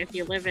handy if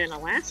you live in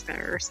Alaska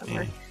or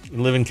somewhere. Yeah.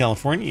 You live in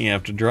California, you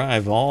have to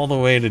drive all the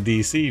way to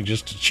D.C.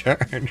 just to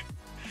charge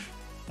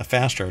a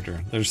fast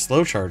charger. There's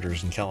slow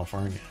chargers in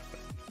California.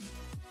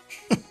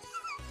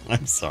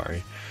 I'm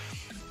sorry.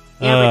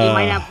 Yeah, but you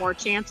might have more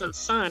chance of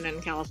sun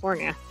in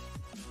California.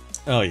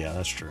 Oh, yeah,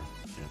 that's true.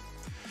 Yeah.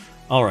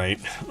 All right,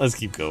 let's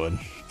keep going.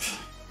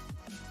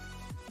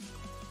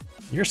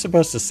 You're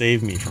supposed to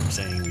save me from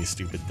saying these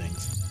stupid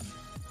things.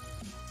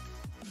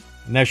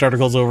 Next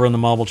article's over on the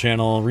Mobile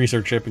Channel.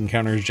 Research ship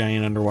encounters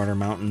giant underwater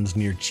mountains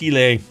near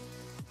Chile.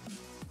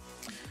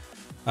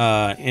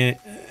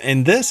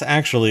 And this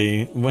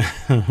actually,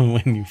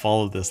 when you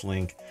follow this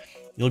link,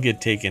 you'll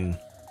get taken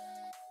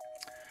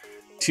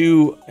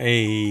to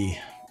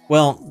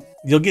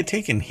you'll get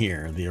taken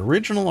here. The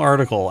original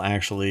article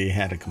actually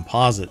had a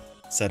composite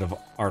set of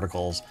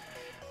articles,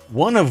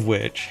 one of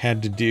which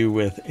had to do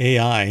with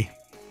AI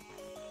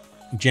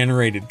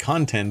generated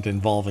content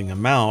involving a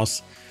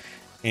mouse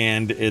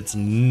and its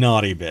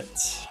naughty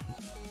bits.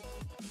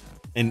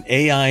 An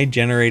AI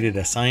generated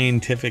a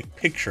scientific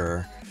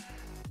picture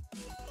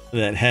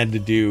that had to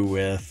do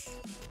with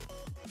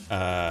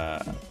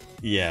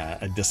yeah,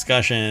 a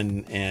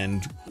discussion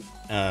and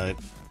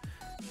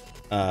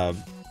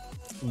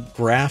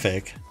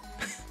graphic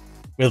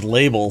with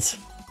labels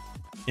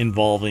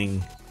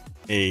involving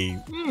a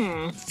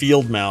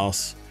field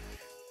mouse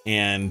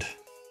and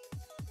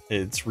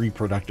its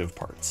reproductive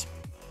parts.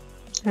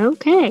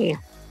 Okay.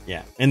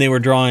 Yeah, and they were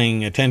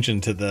drawing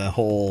attention to the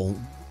whole.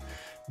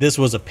 This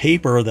was a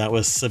paper that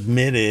was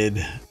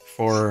submitted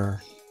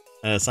for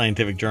a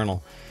scientific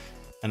journal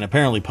and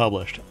apparently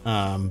published.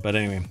 But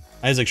anyway,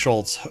 Isaac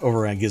Schultz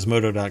over at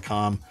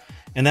Gizmodo.com.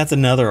 And that's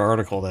another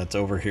article that's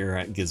over here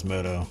at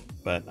Gizmodo,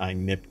 but I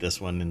nipped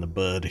this one in the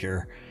bud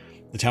here.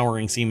 The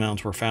towering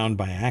seamounts were found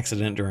by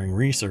accident during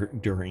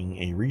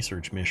a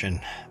research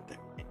mission.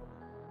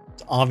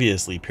 It's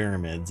obviously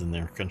pyramids, and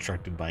they're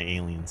constructed by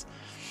aliens.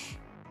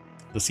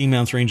 The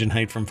seamounts range in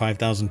height from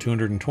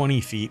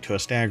 5,220 feet to a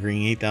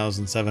staggering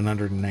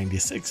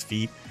 8,796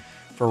 feet.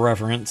 For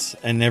reference,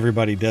 and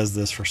everybody does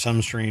this for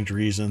some strange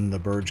reason, the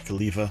Burj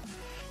Khalifa,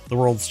 the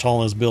world's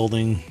tallest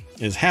building,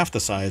 is half the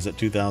size at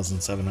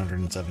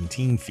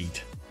 2,717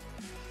 feet.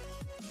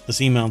 The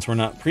seamounts were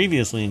not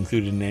previously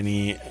included in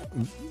any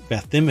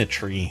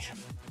bathymetry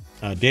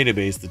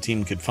database the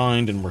team could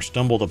find, and were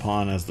stumbled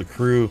upon as the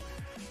crew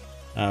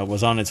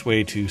was on its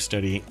way to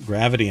study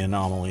gravity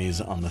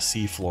anomalies on the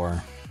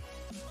seafloor.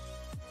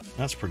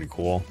 That's pretty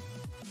cool.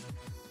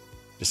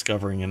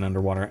 Discovering an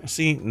underwater.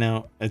 See,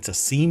 now it's a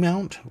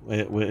seamount.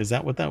 Is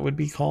that what that would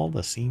be called? A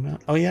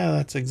seamount? Oh yeah,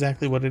 that's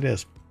exactly what it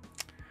is.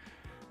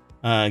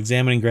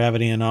 Examining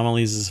gravity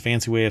anomalies is a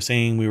fancy way of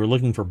saying we were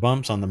looking for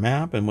bumps on the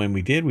map, and when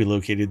we did, we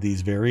located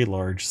these very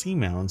large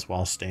seamounts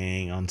while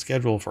staying on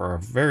schedule for our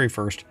very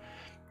first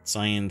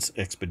science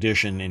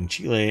expedition in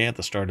Chile at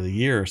the start of the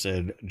year,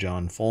 said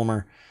John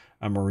Fulmer,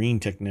 a marine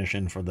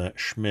technician for the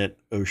Schmidt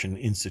Ocean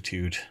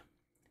Institute,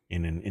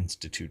 in an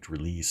institute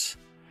release.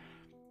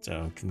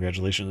 So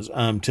congratulations.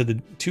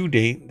 To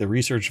date, the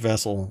research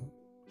vessels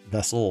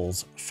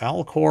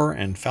Falkor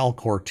and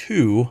Falkor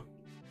 2.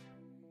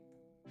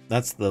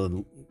 That's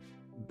the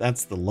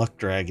luck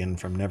dragon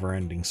from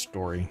Neverending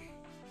Story.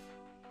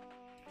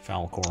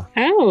 Falkor.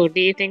 Oh,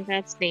 do you think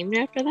that's named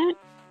after that?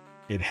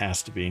 It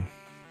has to be.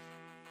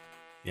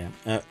 Yeah.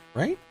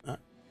 Right? I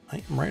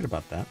am right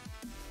about that.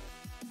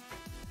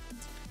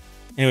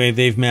 Anyway,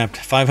 they've mapped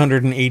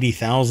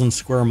 580,000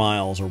 square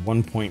miles or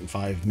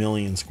 1.5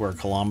 million square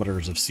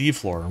kilometers of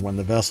seafloor. When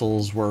the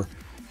vessels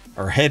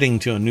are heading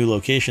to a new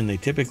location, they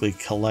typically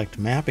collect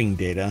mapping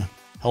data,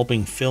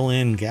 helping fill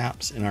in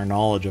gaps in our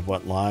knowledge of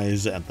what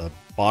lies at the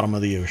bottom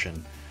of the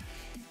ocean.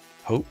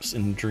 Hopes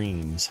and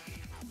dreams.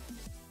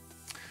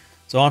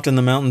 So often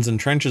the mountains and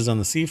trenches on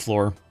the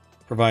seafloor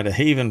provide a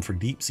haven for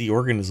deep sea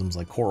organisms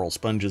like coral,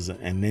 sponges,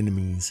 and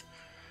anemones.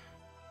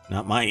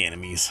 Not my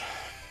enemies.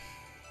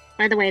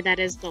 By the way, that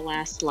is the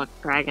last luck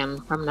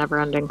dragon from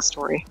Neverending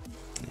Story.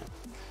 Yeah.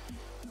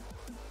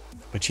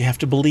 But you have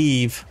to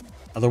believe,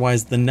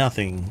 otherwise the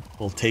nothing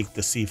will take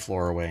the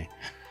seafloor away.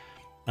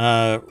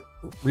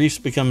 Reefs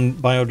become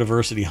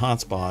biodiversity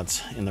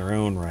hotspots in their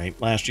own right.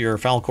 Last year,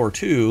 Falkor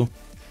 2,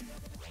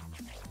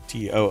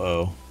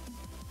 TOO.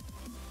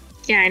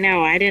 Yeah, I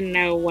know. I didn't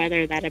know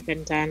whether that had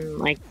been done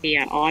like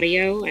via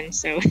audio, and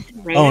so.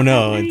 Oh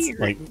no, it's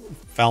like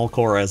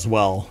Falkor as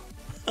well.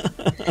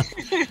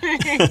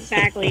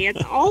 Exactly.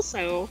 It's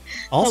also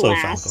the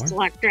last Falkor.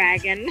 luck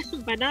dragon,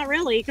 but not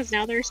really, because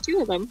now there's two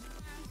of them.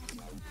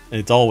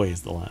 It's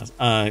always the last.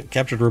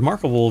 Captured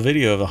remarkable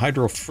video of the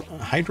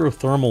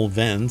hydrothermal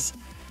vents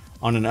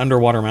on an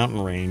underwater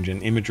mountain range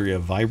and imagery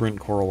of vibrant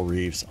coral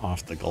reefs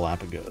off the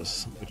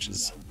Galapagos, which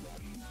is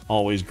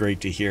always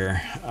great to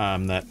hear,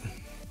 that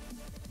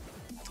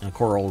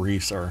coral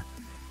reefs are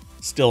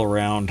still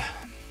around.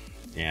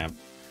 Yeah.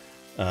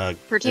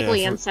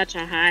 Particularly in such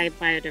a high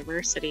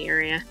biodiversity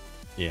area.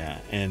 Yeah,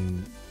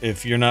 and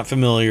if you're not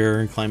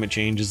familiar, climate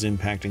change is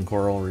impacting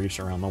coral reefs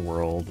around the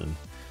world, and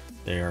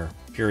they are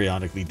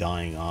periodically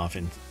dying off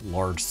in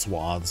large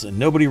swaths, and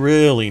nobody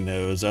really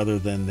knows, other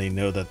than they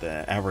know that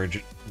the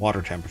average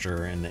water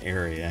temperature in the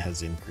area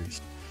has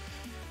increased.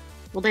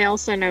 Well, they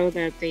also know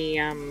that the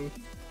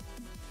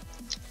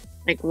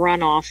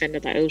runoff into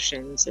the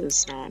oceans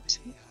is not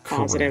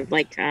positive.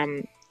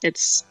 Correct.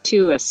 It's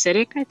too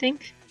acidic, I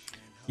think.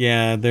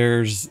 Yeah,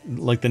 there's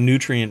like the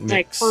nutrient mix.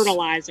 Like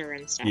fertilizer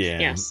and stuff. Yeah,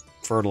 yes.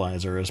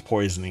 Fertilizer is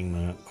poisoning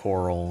the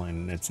coral,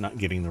 and it's not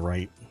getting the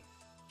right.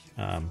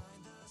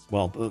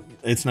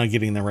 It's not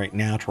getting the right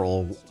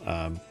natural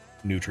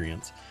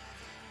nutrients.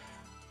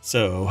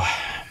 So,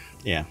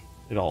 yeah,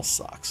 it all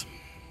sucks.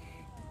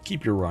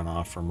 Keep your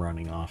runoff from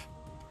running off.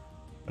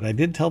 But I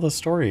did tell the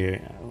story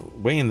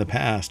way in the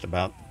past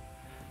about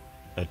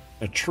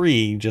a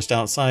tree just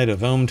outside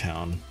of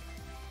ohmTown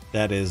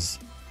that is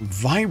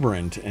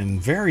vibrant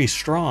and very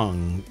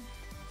strong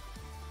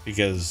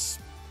because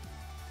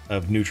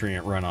of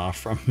nutrient runoff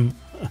from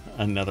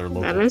another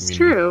local community. That is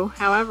true.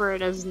 However,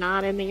 it is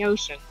not in the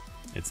ocean.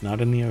 It's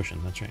not in the ocean.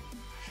 That's right.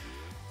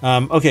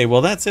 Okay, well,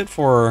 that's it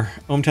for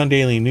ohmTown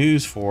Daily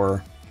News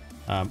for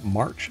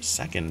March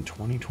 2nd,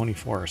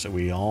 2024. So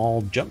we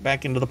all jump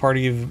back into the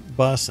party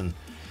bus and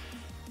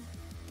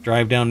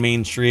drive down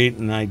Main Street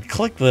and I'd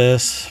click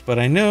this, but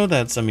I know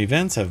that some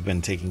events have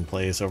been taking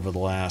place over the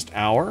last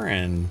hour,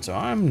 and so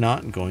I'm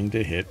not going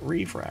to hit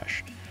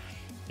refresh.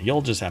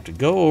 You'll just have to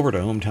go over to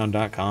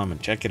ohmtown.com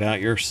and check it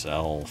out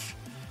yourself.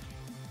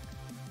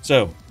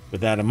 So,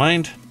 with that in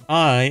mind,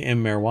 I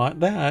am Mayor Watt,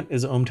 that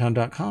is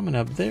ohmtown.com, and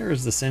up there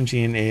is the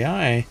sentient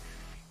AI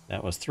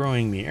that was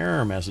throwing the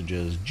error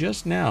messages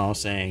just now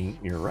saying,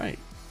 you're right.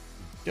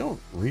 Don't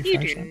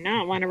refresh. You do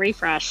not want to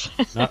refresh.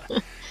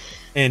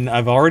 And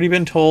I've already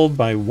been told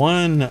by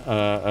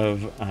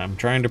I'm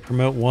trying to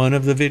promote one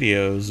of the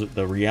videos,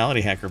 the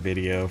Reality Hacker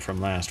video from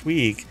last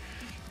week,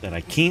 that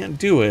I can't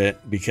do it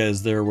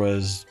because there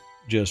was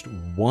just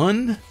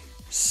one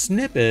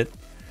snippet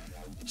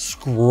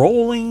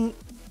scrolling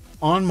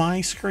on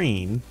my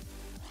screen,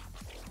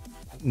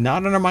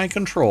 not under my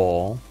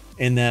control,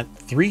 and that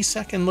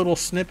 3-second little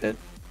snippet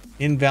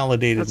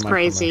invalidated That's my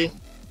crazy.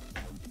 promotion.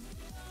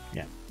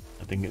 Yeah,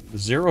 I think it's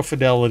zero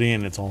fidelity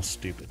and it's all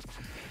stupid.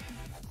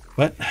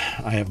 But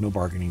I have no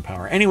bargaining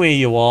power. Anyway,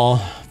 you all,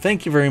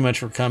 thank you very much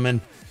for coming.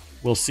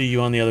 We'll see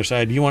you on the other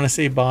side. Do you want to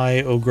say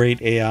bye, oh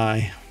great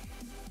AI?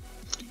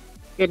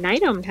 Good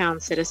night,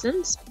 hometown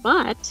citizens,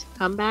 but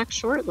come back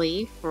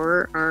shortly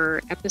for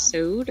our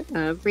episode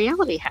of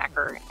Reality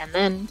Hacker. And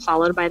then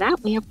followed by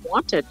that, we have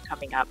Wanted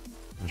coming up.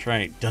 That's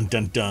right. Dun,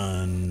 dun,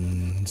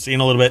 dun. See you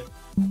in a little bit.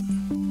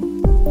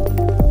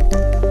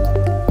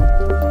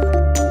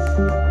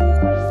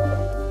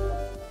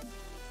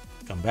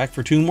 Come back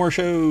for 2 more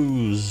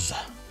shows.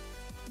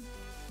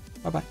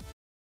 Bye-bye.